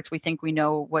product we think we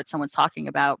know what someone's talking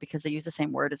about because they use the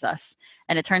same word as us,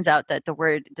 and it turns out that the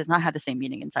word does not have the same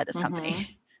meaning inside this Mm-hmm.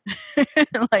 company.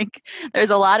 Like there's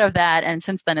a lot of that, and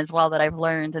since then as well that I've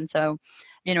learned. And so,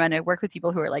 and I work with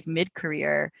people who are like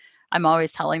mid-career. I'm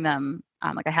always telling them,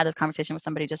 like I had this conversation with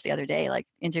somebody just the other day, like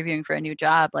interviewing for a new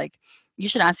job, like you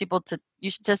should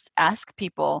just ask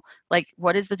people, like,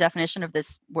 what is the definition of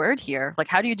this word here? Like,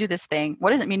 how do you do this thing?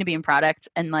 What does it mean to be in product?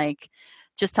 And like,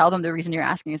 just tell them the reason you're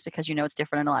asking is because it's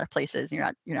different in a lot of places.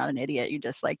 You're not an idiot. You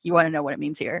just like, you want to know what it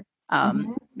means here.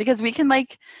 Mm-hmm. Because we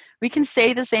can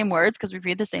say the same words because we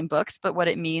read the same books, but what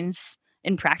it means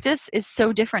in practice is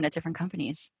so different at different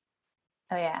companies.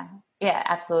 Oh, yeah. Yeah,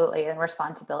 absolutely. And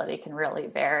responsibility can really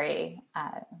vary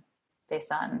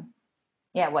based on,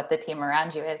 yeah, what the team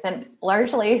around you is. And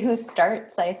largely who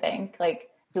starts, I think, like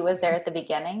who was there at the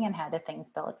beginning and how did things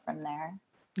build from there.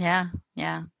 Yeah,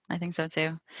 yeah, I think so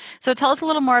too. So tell us a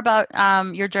little more about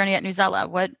your journey at Newsella.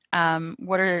 What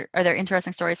are there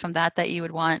interesting stories from that you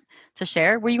would want to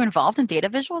share? Were you involved in data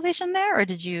visualization there, or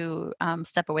did you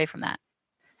step away from that?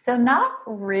 So, not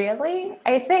really.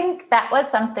 I think that was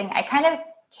something I kind of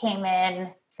came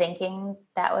in thinking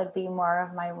that would be more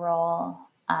of my role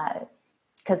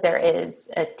because there is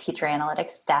a teacher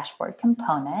analytics dashboard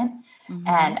component, Mm-hmm.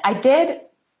 and I did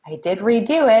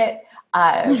redo it,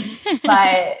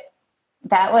 but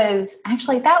that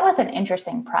was an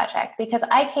interesting project because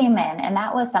I came in and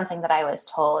that was something that I was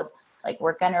told, like,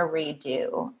 we're going to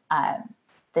redo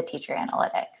the teacher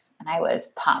analytics. And I was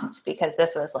pumped because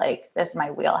this is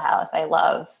my wheelhouse. I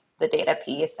love the data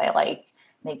piece. I like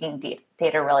making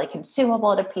data really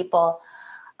consumable to people.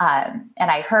 And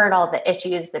I heard all the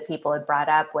issues that people had brought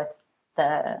up with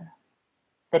the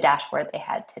dashboard they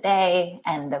had today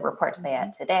and the reports they Mm-hmm.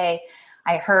 had today.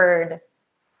 I heard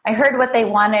what they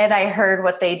wanted. I heard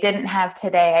what they didn't have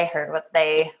today. I heard what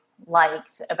they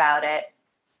liked about it.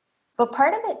 But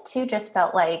part of it too just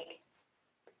felt like,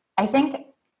 I think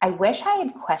I wish I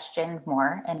had questioned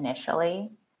more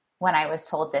initially when I was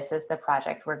told this is the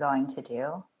project we're going to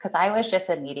do, because I was just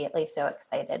immediately so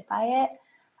excited by it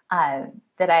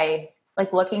that I,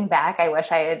 like, looking back, I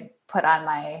wish I had put on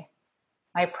my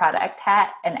product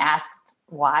hat and asked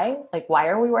why. Like, why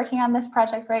are we working on this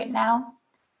project right now?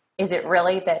 Is it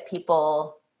really that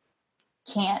people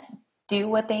can't do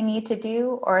what they need to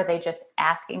do, or are they just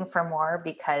asking for more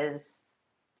because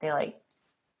they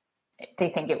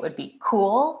think it would be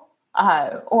cool?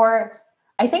 Or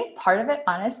I think part of it,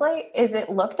 honestly, is it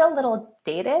looked a little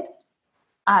dated.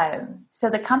 So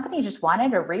the company just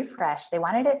wanted a refresh. They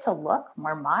wanted it to look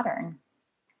more modern,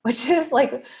 which is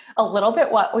like a little bit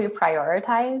what we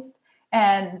prioritized.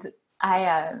 And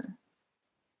I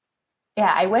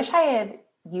wish I had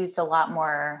used a lot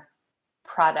more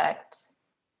product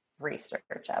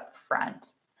research up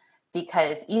front,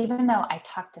 because even though I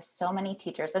talked to so many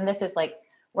teachers, and this is like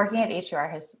working at HR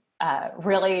has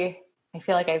really, I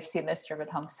feel like I've seen this driven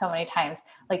home so many times,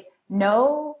 like,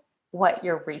 know what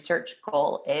your research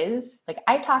goal is. Like,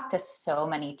 I talked to so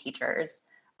many teachers,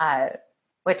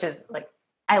 which is like,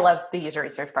 I love the user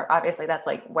research part. Obviously, that's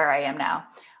like where I am now.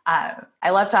 I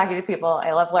love talking to people.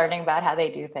 I love learning about how they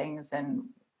do things and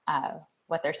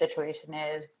what their situation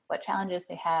is, what challenges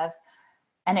they have.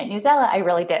 And at Newsella, I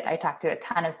really did. I talked to a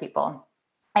ton of people.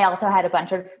 I also had a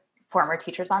bunch of former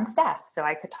teachers on staff, so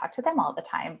I could talk to them all the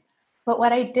time. But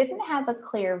what I didn't have a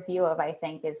clear view of, I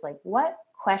think, is like, what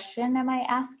question am I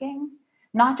asking?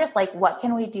 Not just like, what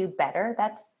can we do better?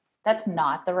 That's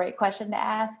not the right question to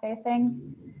ask, I think.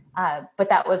 But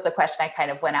that was the question I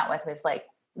kind of went out with, was like,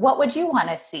 what would you want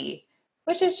to see?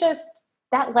 Which is just,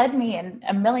 that led me in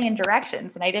a million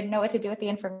directions, and I didn't know what to do with the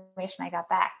information I got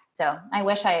back. So I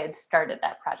wish I had started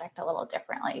that project a little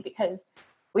differently, because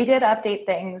we did update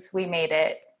things.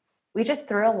 We just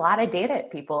threw a lot of data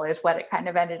at people is what it kind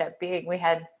of ended up being. We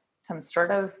had some sort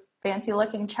of fancy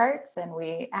looking charts and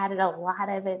we added a lot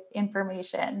of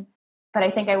information, but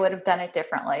I think I would have done it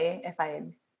differently if I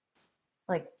had,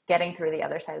 like, getting through the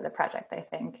other side of the project. I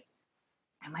think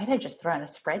I might have just thrown a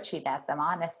spreadsheet at them,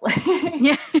 honestly,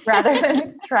 Yeah. rather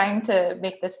than trying to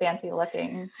make this fancy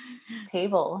looking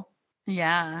table.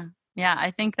 Yeah. Yeah. I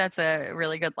think that's a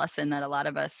really good lesson that a lot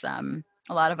of us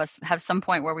have some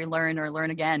point where we learn or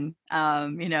learn again. Yeah.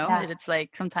 It's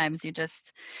like sometimes you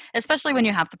just, especially when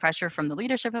you have the pressure from the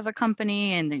leadership of a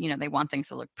company and, they want things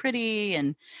to look pretty.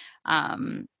 And,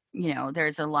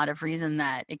 there's a lot of reason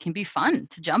that it can be fun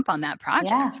to jump on that Yeah,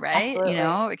 project, right?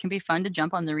 absolutely. It can be fun to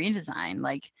jump on the redesign.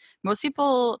 Like, most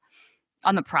people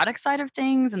on the product side of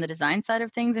things and the design side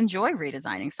of things enjoy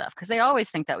redesigning stuff because they always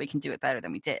think that we can do it better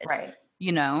than we did, Right.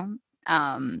 you know?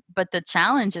 But the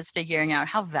challenge is figuring out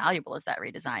how valuable is that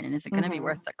redesign and is it going to be Mm-hmm.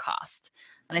 worth the cost?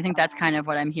 And I think that's kind of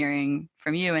what I'm hearing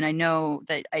from you. And I know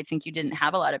that I think you didn't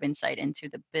have a lot of insight into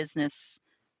the business,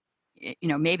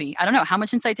 maybe, I don't know, how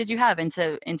much insight did you have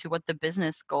into what the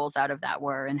business goals out of that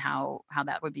were and how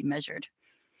that would be measured?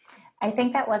 I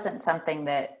think that wasn't something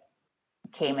that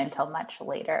came until much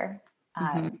later.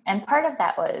 Mm-hmm. And part of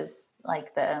that was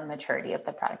like the maturity of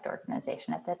the product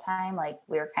organization at the time. Like,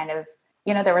 we were kind of,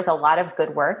 there was a lot of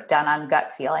good work done on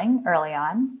gut feeling early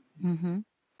on. Mm-hmm.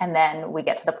 And then we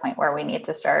get to the point where we need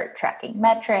to start tracking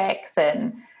metrics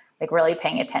and like really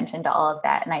paying attention to all of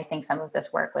that. And I think some of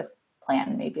this work was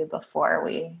planned maybe before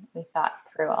we thought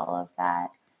through all of that.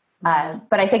 Yeah.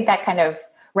 But I think that kind of,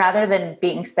 rather than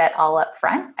being set all up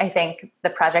front, I think the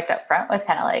project up front was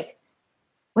kind of like,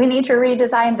 we need to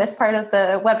redesign this part of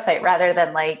the website, rather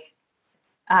than like,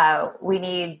 we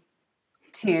need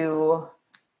to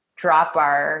drop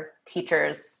our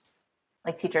teachers,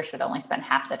 like, teachers should only spend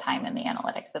half the time in the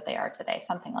analytics that they are today,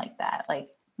 something like that. Like,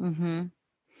 Mm-hmm.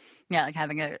 Yeah, like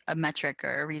having a metric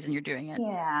or a reason you're doing it.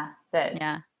 yeah, that.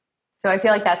 Yeah. So I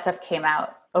feel like that stuff came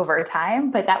out over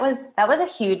time, but that was a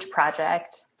huge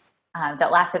project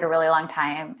that lasted a really long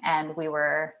time, and we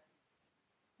were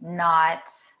not.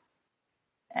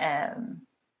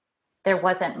 There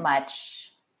wasn't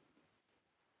much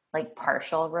like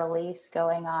partial release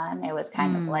going on. It was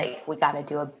kind of Mm. like, we got to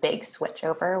do a big switch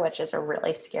over, which is a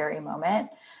really scary moment.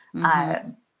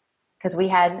 Mm-hmm. Because we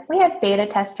had beta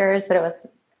testers, but it was,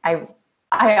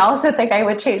 I also think I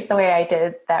would change the way I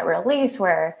did that release,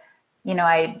 where,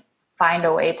 I'd find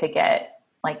a way to get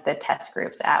like the test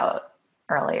groups out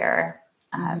earlier,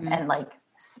 Mm-hmm. and like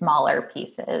smaller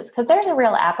pieces, because there's a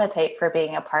real appetite for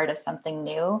being a part of something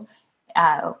new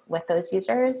with those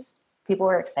users. People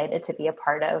were excited to be a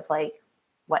part of like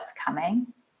what's coming,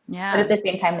 but Yeah. at the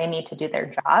same time, they need to do their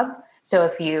job. So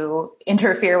if you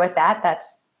interfere with that,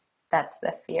 that's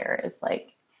the fear, is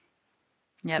like,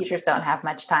 Yep. teachers don't have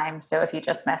much time. So if you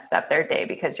just messed up their day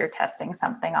because you're testing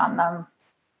something on them,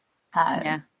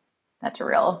 Yeah. that's a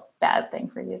real bad thing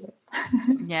for users.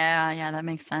 Yeah. Yeah. That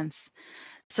makes sense.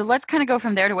 So let's kind of go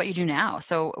from there to what you do now.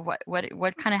 So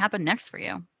what kind of happened next for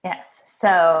you? Yes.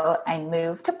 So I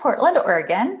moved to Portland,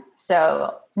 Oregon.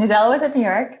 So Newzella was in New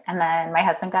York, and then my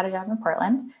husband got a job in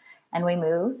Portland, and we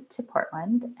moved to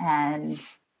Portland. And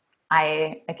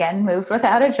I again moved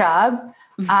without a job,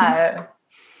 uh,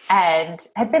 and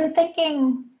had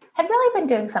really been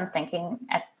doing some thinking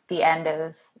at the end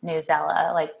of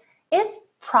Newzella, like, is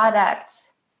product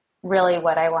really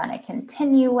what I want to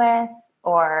continue with,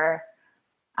 or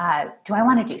do I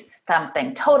want to do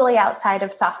something totally outside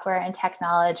of software and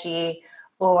technology,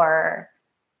 or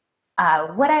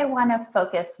would I want to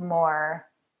focus more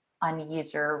on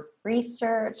user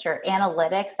research or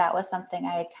analytics? That was something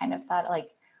I had kind of thought, like,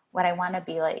 would I want to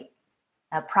be like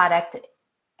a product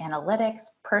analytics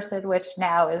person, which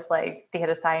now is like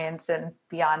data science and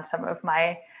beyond some of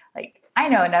my, like, I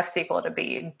know enough SQL to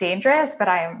be dangerous, but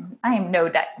I am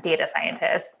no data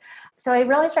scientist. So I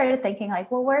really started thinking, like,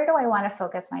 well, where do I want to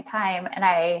focus my time? And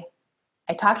I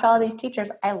talked to all these teachers.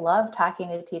 I love talking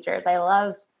to teachers. I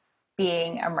loved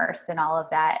being immersed in all of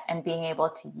that and being able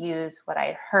to use what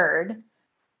I heard,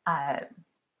 uh,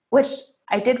 which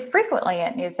I did frequently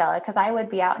at Newzella, because I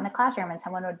would be out in the classroom and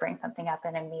someone would bring something up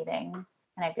in a meeting.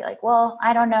 And I'd be like, well,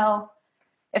 I don't know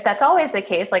if that's always the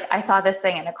case. Like, I saw this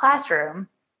thing in a classroom,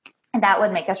 and that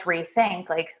would make us rethink,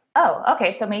 like, oh,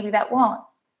 okay, so maybe that won't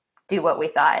do what we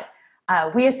thought.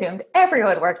 We assumed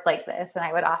everyone worked like this. And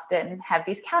I would often have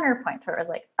these counterpoints where it was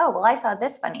like, oh, well, I saw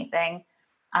this funny thing.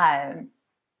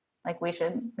 Like, we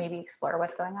should maybe explore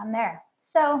what's going on there.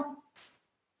 So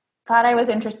thought I was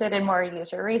interested in more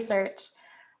user research,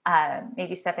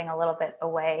 maybe stepping a little bit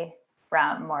away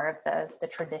from more of the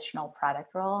traditional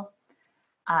product role.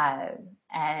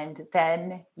 And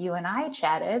then you and I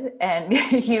chatted, and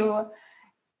you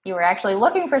were actually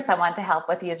looking for someone to help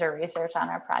with user research on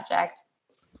our project.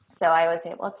 So I was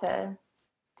able to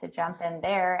jump in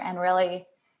there, and really,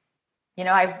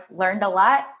 I've learned a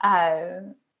lot.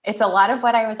 It's a lot of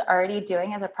what I was already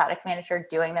doing as a product manager,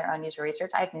 doing their own user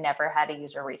research. I've never had a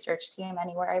user research team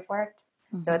anywhere I've worked.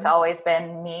 Mm-hmm. So it's always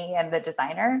been me and the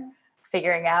designer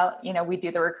figuring out, we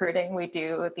do the recruiting, we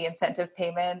do the incentive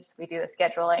payments, we do the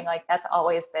scheduling. Like, that's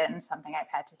always been something I've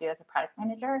had to do as a product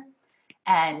manager.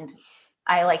 And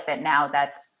I like that now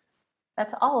that's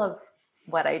all of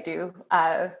what I do.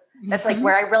 That's like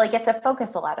where I really get to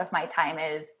focus a lot of my time,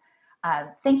 is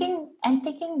thinking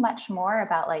much more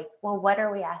about, like, well, what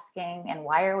are we asking and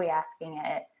why are we asking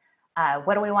it?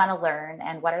 What do we want to learn,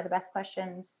 and what are the best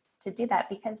questions to do that?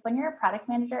 Because when you're a product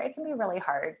manager, it can be really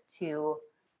hard to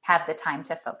have the time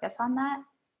to focus on that.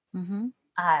 Mm-hmm.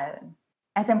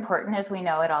 As important as we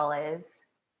know it all is,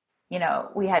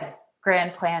 we had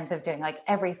grand plans of doing, like,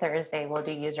 every Thursday we'll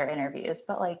do user interviews,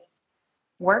 but like,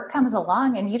 work comes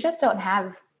along and you just don't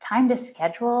have time to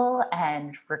schedule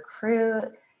and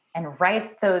recruit and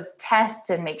write those tests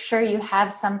and make sure you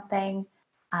have something,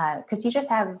 because you just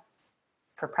have,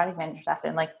 for product managers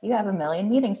often, like, you have a million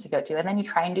meetings to go to, and then you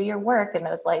try and do your work in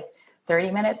those like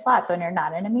 30-minute slots when you're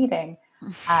not in a meeting.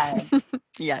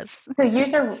 Yes. So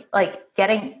user, like,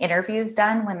 getting interviews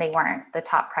done when they weren't the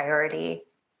top priority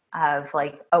of,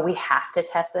 like, oh, we have to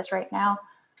test this right now,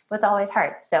 was always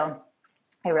hard. So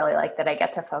I really like that I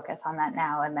get to focus on that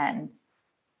now, and then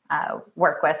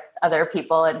work with other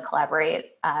people and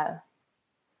collaborate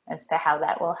as to how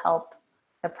that will help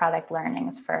the product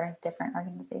learnings for different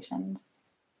organizations.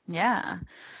 Yeah.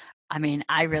 I mean,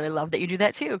 I really love that you do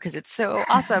that too, because it's so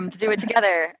awesome to do it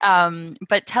together.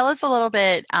 But tell us a little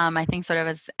bit, I think sort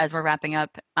of as we're wrapping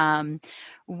up,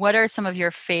 what are some of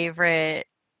your favorite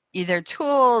either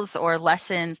tools or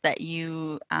lessons that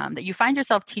you find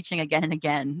yourself teaching again and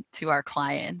again to our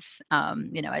clients,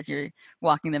 as you're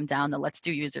walking them down the let's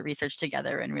do user research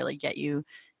together and really get you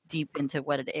deep into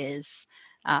what it is,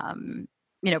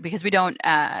 because we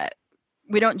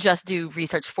don't just do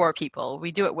research for people.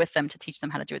 We do it with them to teach them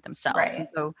how to do it themselves. Right. And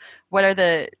so what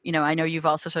are I know you've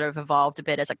also sort of evolved a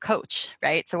bit as a coach,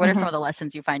 right? So what are some of the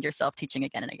lessons you find yourself teaching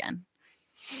again and again?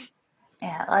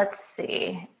 Yeah, let's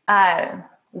see.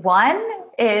 One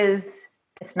is,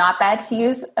 it's not bad to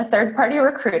use a third-party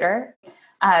recruiter.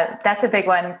 That's a big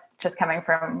one, just coming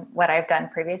from what I've done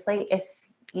previously. If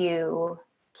you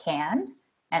can,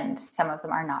 and some of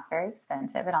them are not very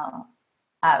expensive at all.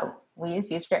 We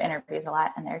use user interviews a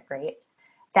lot, and they're great.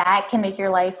 That can make your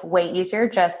life way easier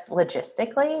just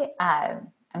logistically.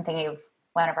 I'm thinking of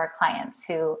one of our clients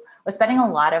who was spending a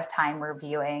lot of time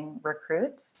reviewing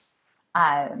recruits.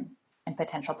 and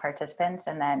potential participants.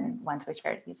 And then once we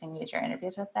started using user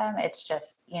interviews with them, it's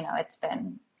just, it's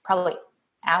been probably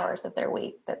hours of their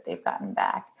week that they've gotten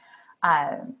back.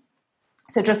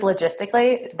 So just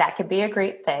logistically, that could be a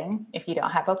great thing. If you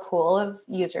don't have a pool of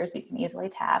users you can easily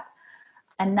tap.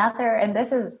 Another, and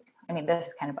this is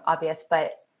kind of obvious,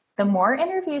 but the more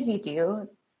interviews you do,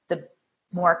 the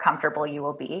more comfortable you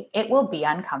will be. It will be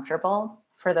uncomfortable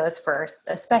for those first,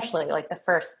 especially like the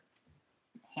first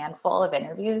handful of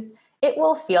interviews. It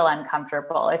will feel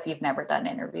uncomfortable if you've never done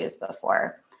interviews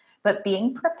before. But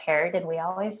being prepared, and we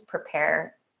always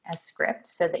prepare a script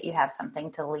so that you have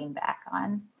something to lean back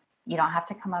on. You don't have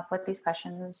to come up with these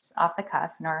questions off the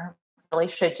cuff, nor really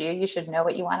should you. You should know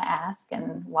what you want to ask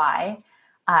and why.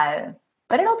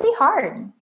 But it'll be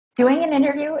hard. Doing an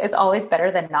interview is always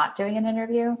better than not doing an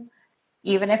interview.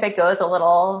 Even if it goes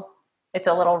it's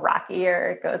a little rocky,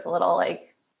 or it goes a little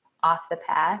like off the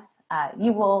path,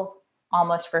 you will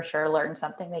almost for sure learn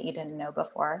something that you didn't know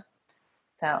before.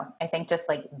 So I think just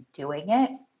like doing it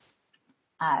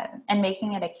and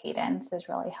making it a cadence is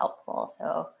really helpful.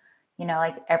 So,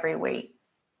 like every week,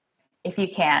 if you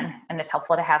can, and it's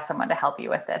helpful to have someone to help you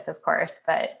with this, of course,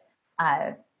 but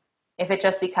if it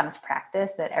just becomes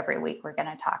practice that every week we're going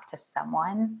to talk to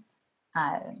someone,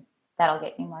 that'll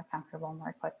get you more comfortable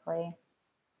more quickly.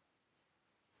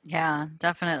 Yeah,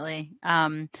 definitely.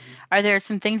 Are there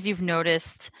some things you've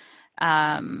noticed,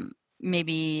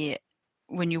 maybe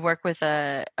when you work with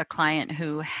a client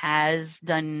who has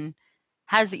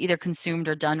either consumed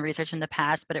or done research in the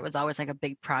past, but it was always like a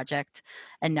big project,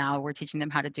 and now we're teaching them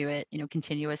how to do it,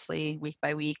 continuously, week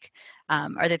by week?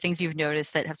 Are there things you've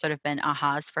noticed that have sort of been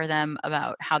ahas for them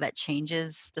about how that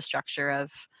changes the structure of,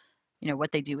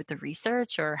 what they do with the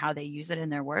research or how they use it in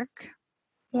their work?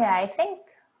 Yeah, I think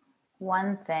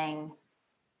one thing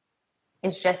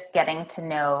is just getting to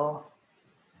know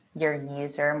your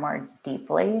user more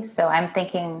deeply. So I'm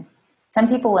thinking some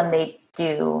people, when they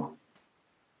do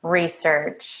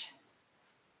research,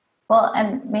 well,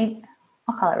 and maybe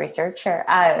I'll call it research. Or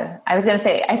I was going to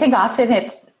say, I think often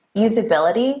it's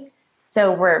usability.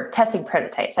 So we're testing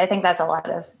prototypes. I think that's a lot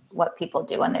of what people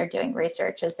do when they're doing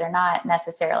research, is they're not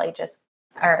necessarily just,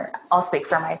 or I'll speak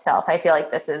for myself. I feel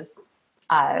like this is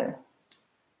how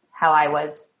I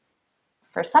was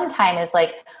for some time, is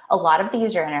like a lot of the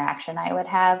user interaction I would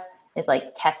have is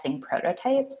like testing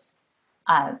prototypes.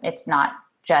 It's not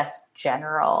just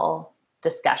general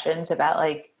discussions about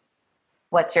like,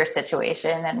 what's your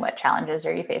situation and what challenges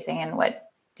are you facing and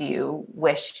what do you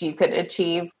wish you could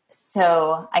achieve.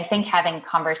 So I think having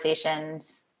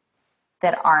conversations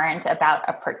that aren't about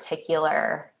a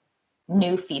particular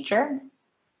new feature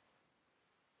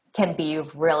can be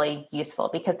really useful,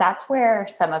 because that's where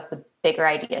some of the bigger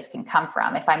ideas can come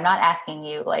from. If I'm not asking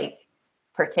you like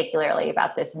particularly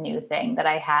about this new thing that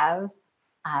I have,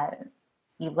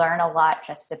 you learn a lot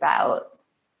just about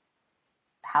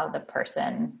how the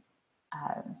person,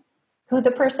 who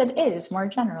the person is more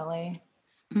generally.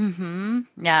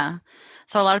 Yeah.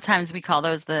 So a lot of times we call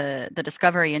those the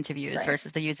discovery interviews, Right.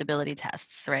 versus the usability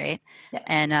tests, right? Yes.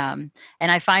 And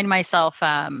I find myself,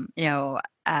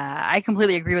 I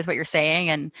completely agree with what you're saying,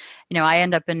 and I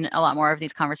end up in a lot more of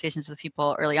these conversations with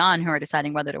people early on who are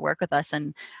deciding whether to work with us,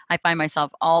 and I find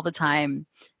myself all the time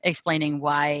explaining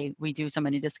why we do so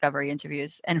many discovery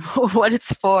interviews and what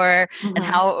it's for, and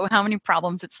Mm-hmm. how many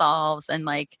problems it solves, and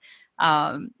like,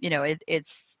 I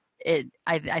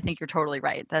think you're totally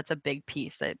right. That's a big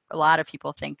piece, that a lot of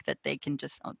people think that they can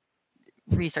just,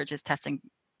 research is testing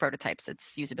prototypes.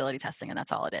 It's usability testing, and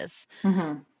that's all it is.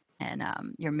 Mm-hmm. And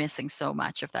you're missing so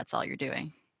much if that's all you're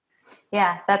doing.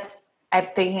 Yeah, I'm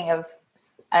thinking of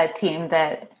a team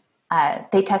that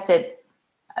they tested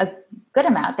a good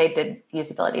amount. They did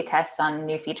usability tests on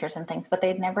new features and things, but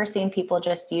they'd never seen people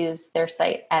just use their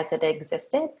site as it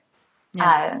existed,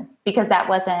 Yeah. because that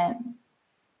wasn't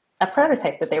a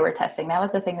prototype that they were testing. That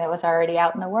was the thing that was already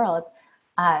out in the world.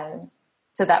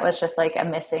 So that was just like a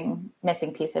missing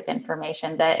piece of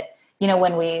information that,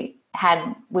 when we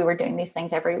were doing these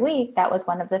things every week, that was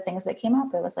one of the things that came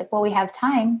up. It was like, well, we have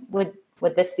time. Would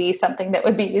this be something that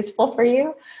would be useful for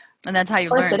you? And that's how you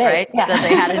Of course learned, it is. right? Yeah. That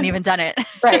they hadn't even done it.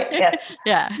 Right. Yes.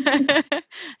 Yeah.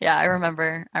 Yeah. I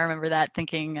remember that,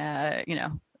 thinking,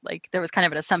 like there was kind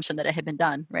of an assumption that it had been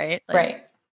done, right? Like, Right.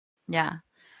 yeah.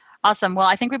 Awesome. Well,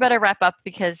 I think we better wrap up,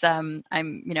 because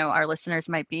our listeners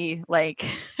might be like,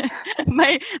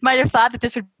 might have thought that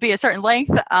this would be a certain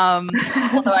length,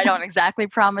 although I don't exactly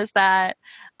promise that.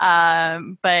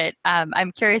 But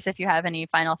I'm curious if you have any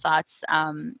final thoughts,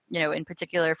 in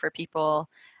particular for people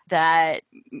that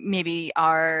maybe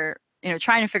are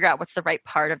trying to figure out what's the right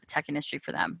part of the tech industry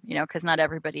for them, because not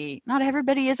everybody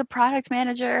is a product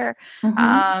manager.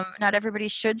 Not everybody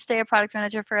should stay a product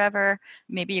manager forever.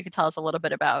 Maybe you could tell us a little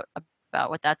bit about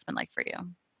what that's been like for you.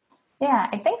 Yeah,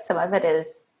 I think some of it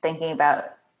is thinking about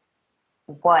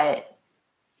what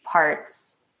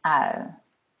parts, what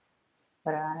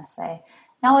do I want to say?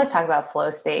 Now let's talk about flow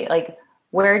state. Like,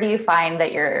 where do you find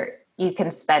that you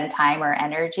can spend time or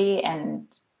energy and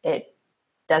it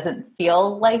doesn't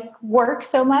feel like work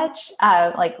so much?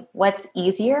 Like, what's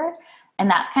easier? And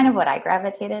that's kind of what I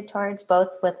gravitated towards, both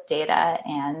with data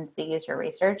and the user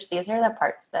research. These are the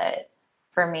parts that,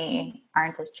 for me,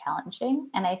 aren't as challenging.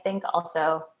 And I think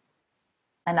also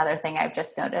another thing I've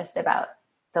just noticed about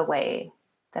the way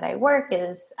that I work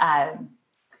is I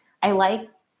like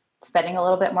spending a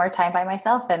little bit more time by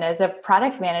myself. And as a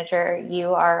product manager,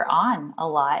 you are on a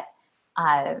lot.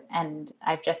 And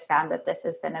I've just found that this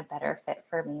has been a better fit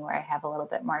for me, where I have a little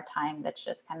bit more time that's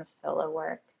just kind of solo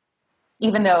work.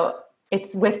 Even though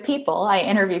it's with people, I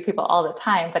interview people all the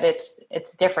time, but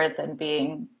it's different than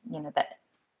being,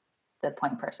 the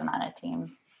point person on a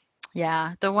team.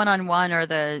 Yeah, the one-on-one or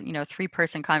the,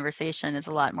 3-person conversation is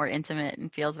a lot more intimate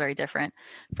and feels very different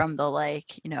from the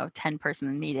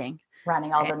 10-person meeting.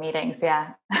 Running all the meetings,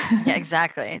 yeah. Yeah,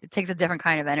 exactly. It takes a different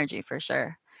kind of energy for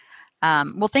sure.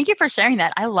 Well, thank you for sharing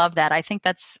that. I love that. I think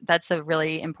that's a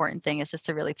really important thing, is just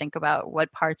to really think about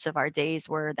what parts of our days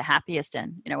we're the happiest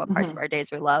in, what parts of our days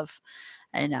we love,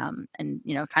 and kind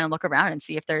of look around and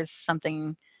see if there's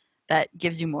something that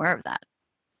gives you more of that.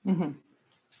 Mm-hmm.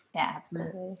 Yeah,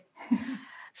 absolutely.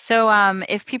 So,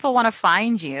 if people want to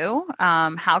find you,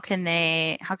 how can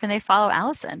they follow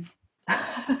Allison?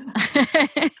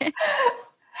 I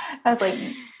was like,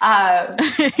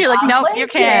 you're like, nope, LinkedIn. You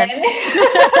can't.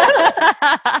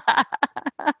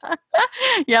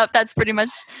 Yep, that's pretty much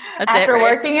After it, right?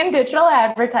 working in digital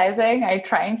advertising, I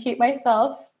try and keep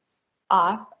myself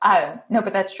off. No,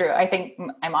 but that's true. I think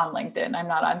I'm on LinkedIn. I'm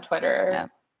not on Twitter. Yeah.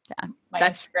 My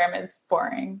Instagram is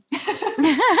boring.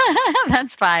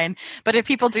 That's fine. But if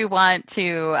people do want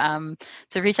to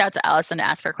reach out to Allison to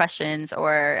ask her questions,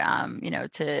 or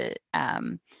to I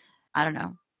don't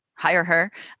know, hire her,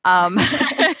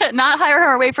 not hire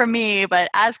her away from me, but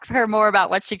ask her more about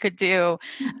what she could do,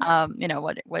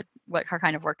 what her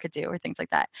kind of work could do, or things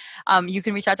like that. You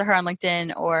can reach out to her on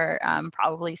LinkedIn, or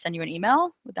probably send you an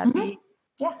email. Would that be?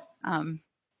 Yeah.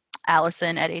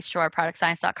 Allison at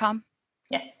h2rproductscience.com.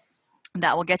 Yes.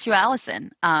 That will get you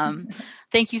Allison.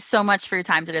 Thank you so much for your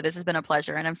time today. This has been a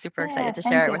pleasure, and I'm super excited to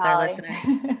share it with our listeners.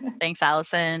 Thanks,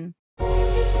 Allison.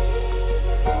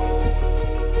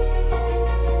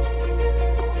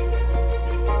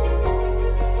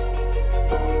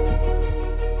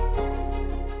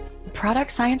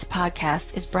 Product Science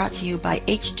Podcast is brought to you by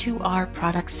H2R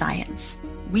Product Science.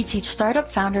 We teach startup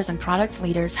founders and product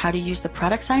leaders how to use the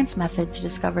product science method to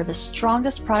discover the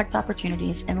strongest product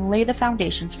opportunities and lay the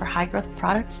foundations for high-growth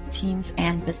products, teams,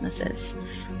 and businesses.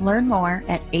 Learn more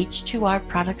at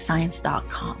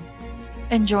h2rproductscience.com.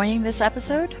 Enjoying this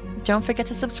episode? Don't forget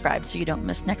to subscribe so you don't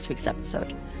miss next week's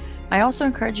episode. I also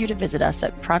encourage you to visit us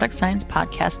at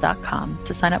productsciencepodcast.com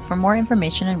to sign up for more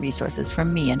information and resources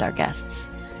from me and our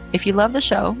guests. If you love the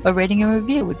show, a rating and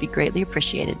review would be greatly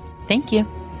appreciated. Thank you.